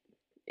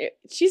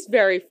she's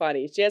very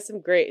funny. She has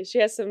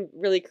some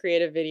really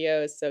creative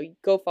videos. So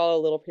go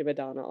follow Little Prima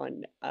Donna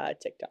on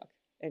TikTok.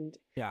 And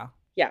Yeah.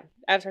 yeah,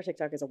 Avatar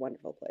TikTok is a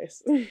wonderful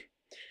place.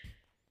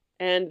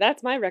 And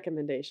that's my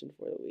recommendation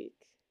for the week.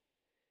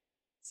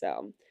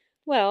 So,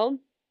 well,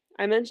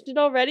 I mentioned it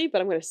already,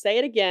 but I'm going to say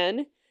it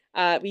again.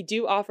 We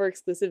do offer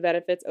exclusive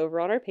benefits over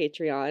on our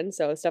Patreon.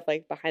 So, stuff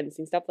like behind the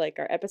scenes stuff like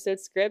our episode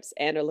scripts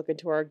and a look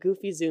into our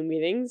goofy Zoom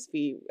meetings.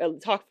 We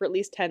talk for at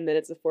least 10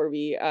 minutes before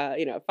 5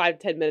 to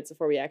 10 minutes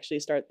before we actually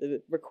start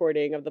the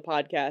recording of the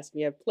podcast.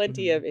 We have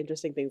plenty Mm-hmm. of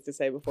interesting things to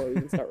say before we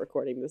even start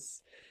recording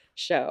this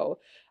show.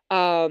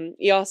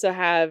 We also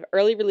have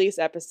early release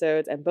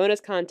episodes and bonus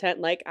content,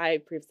 like I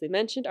previously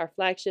mentioned, our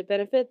flagship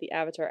benefit, the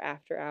Avatar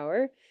After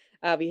Hour.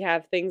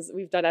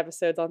 We've done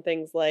episodes on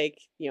things like,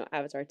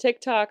 Avatar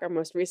TikTok. Our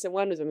most recent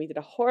one was when we did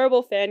a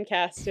horrible fan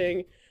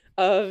casting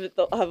of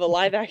a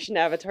live action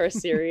Avatar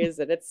series,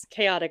 and it's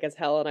chaotic as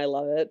hell, and I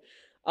love it.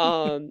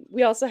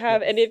 We also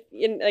have, and Yes.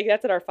 if in like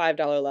that's at our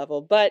 $5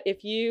 level, but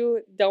if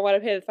you don't want to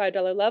pay the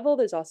 $5 level,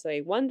 there's also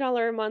a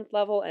 $1 a month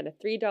level and a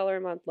 $3 a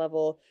month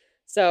level.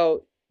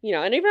 So,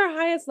 and even our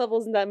highest level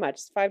isn't that much.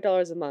 It's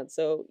 $5 a month.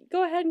 So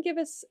go ahead and give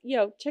us,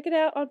 check it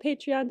out on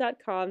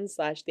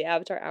patreon.com/the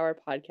Avatar Hour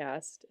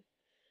podcast.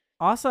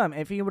 Awesome.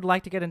 If you would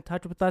like to get in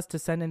touch with us to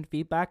send in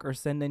feedback or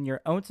send in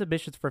your own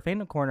submissions for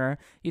Fandom Corner,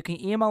 you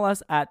can email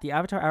us at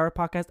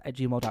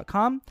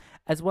theavatarhourpodcast@gmail.com,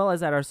 as well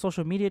as at our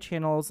social media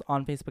channels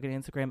on Facebook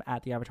and Instagram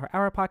at the Avatar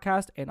Hour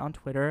Podcast and on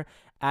Twitter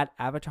at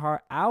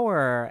Avatar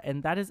Hour.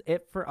 And that is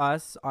it for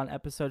us on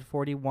episode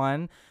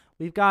 41.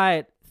 We've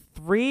got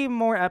 3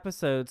 more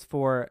episodes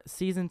for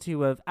season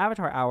 2 of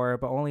Avatar Hour,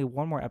 but only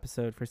 1 more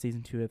episode for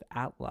season 2 of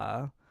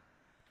Atla.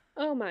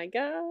 Oh my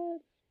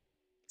God.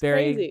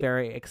 Very, crazy.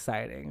 very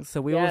exciting. So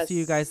we will see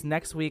you guys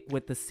next week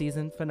with the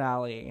season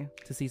finale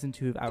to season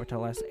 2 of Avatar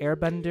Last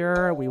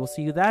Airbender. We will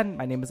see you then.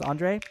 My name is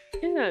Andre.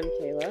 And I'm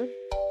Kayla.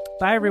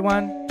 Bye,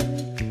 everyone.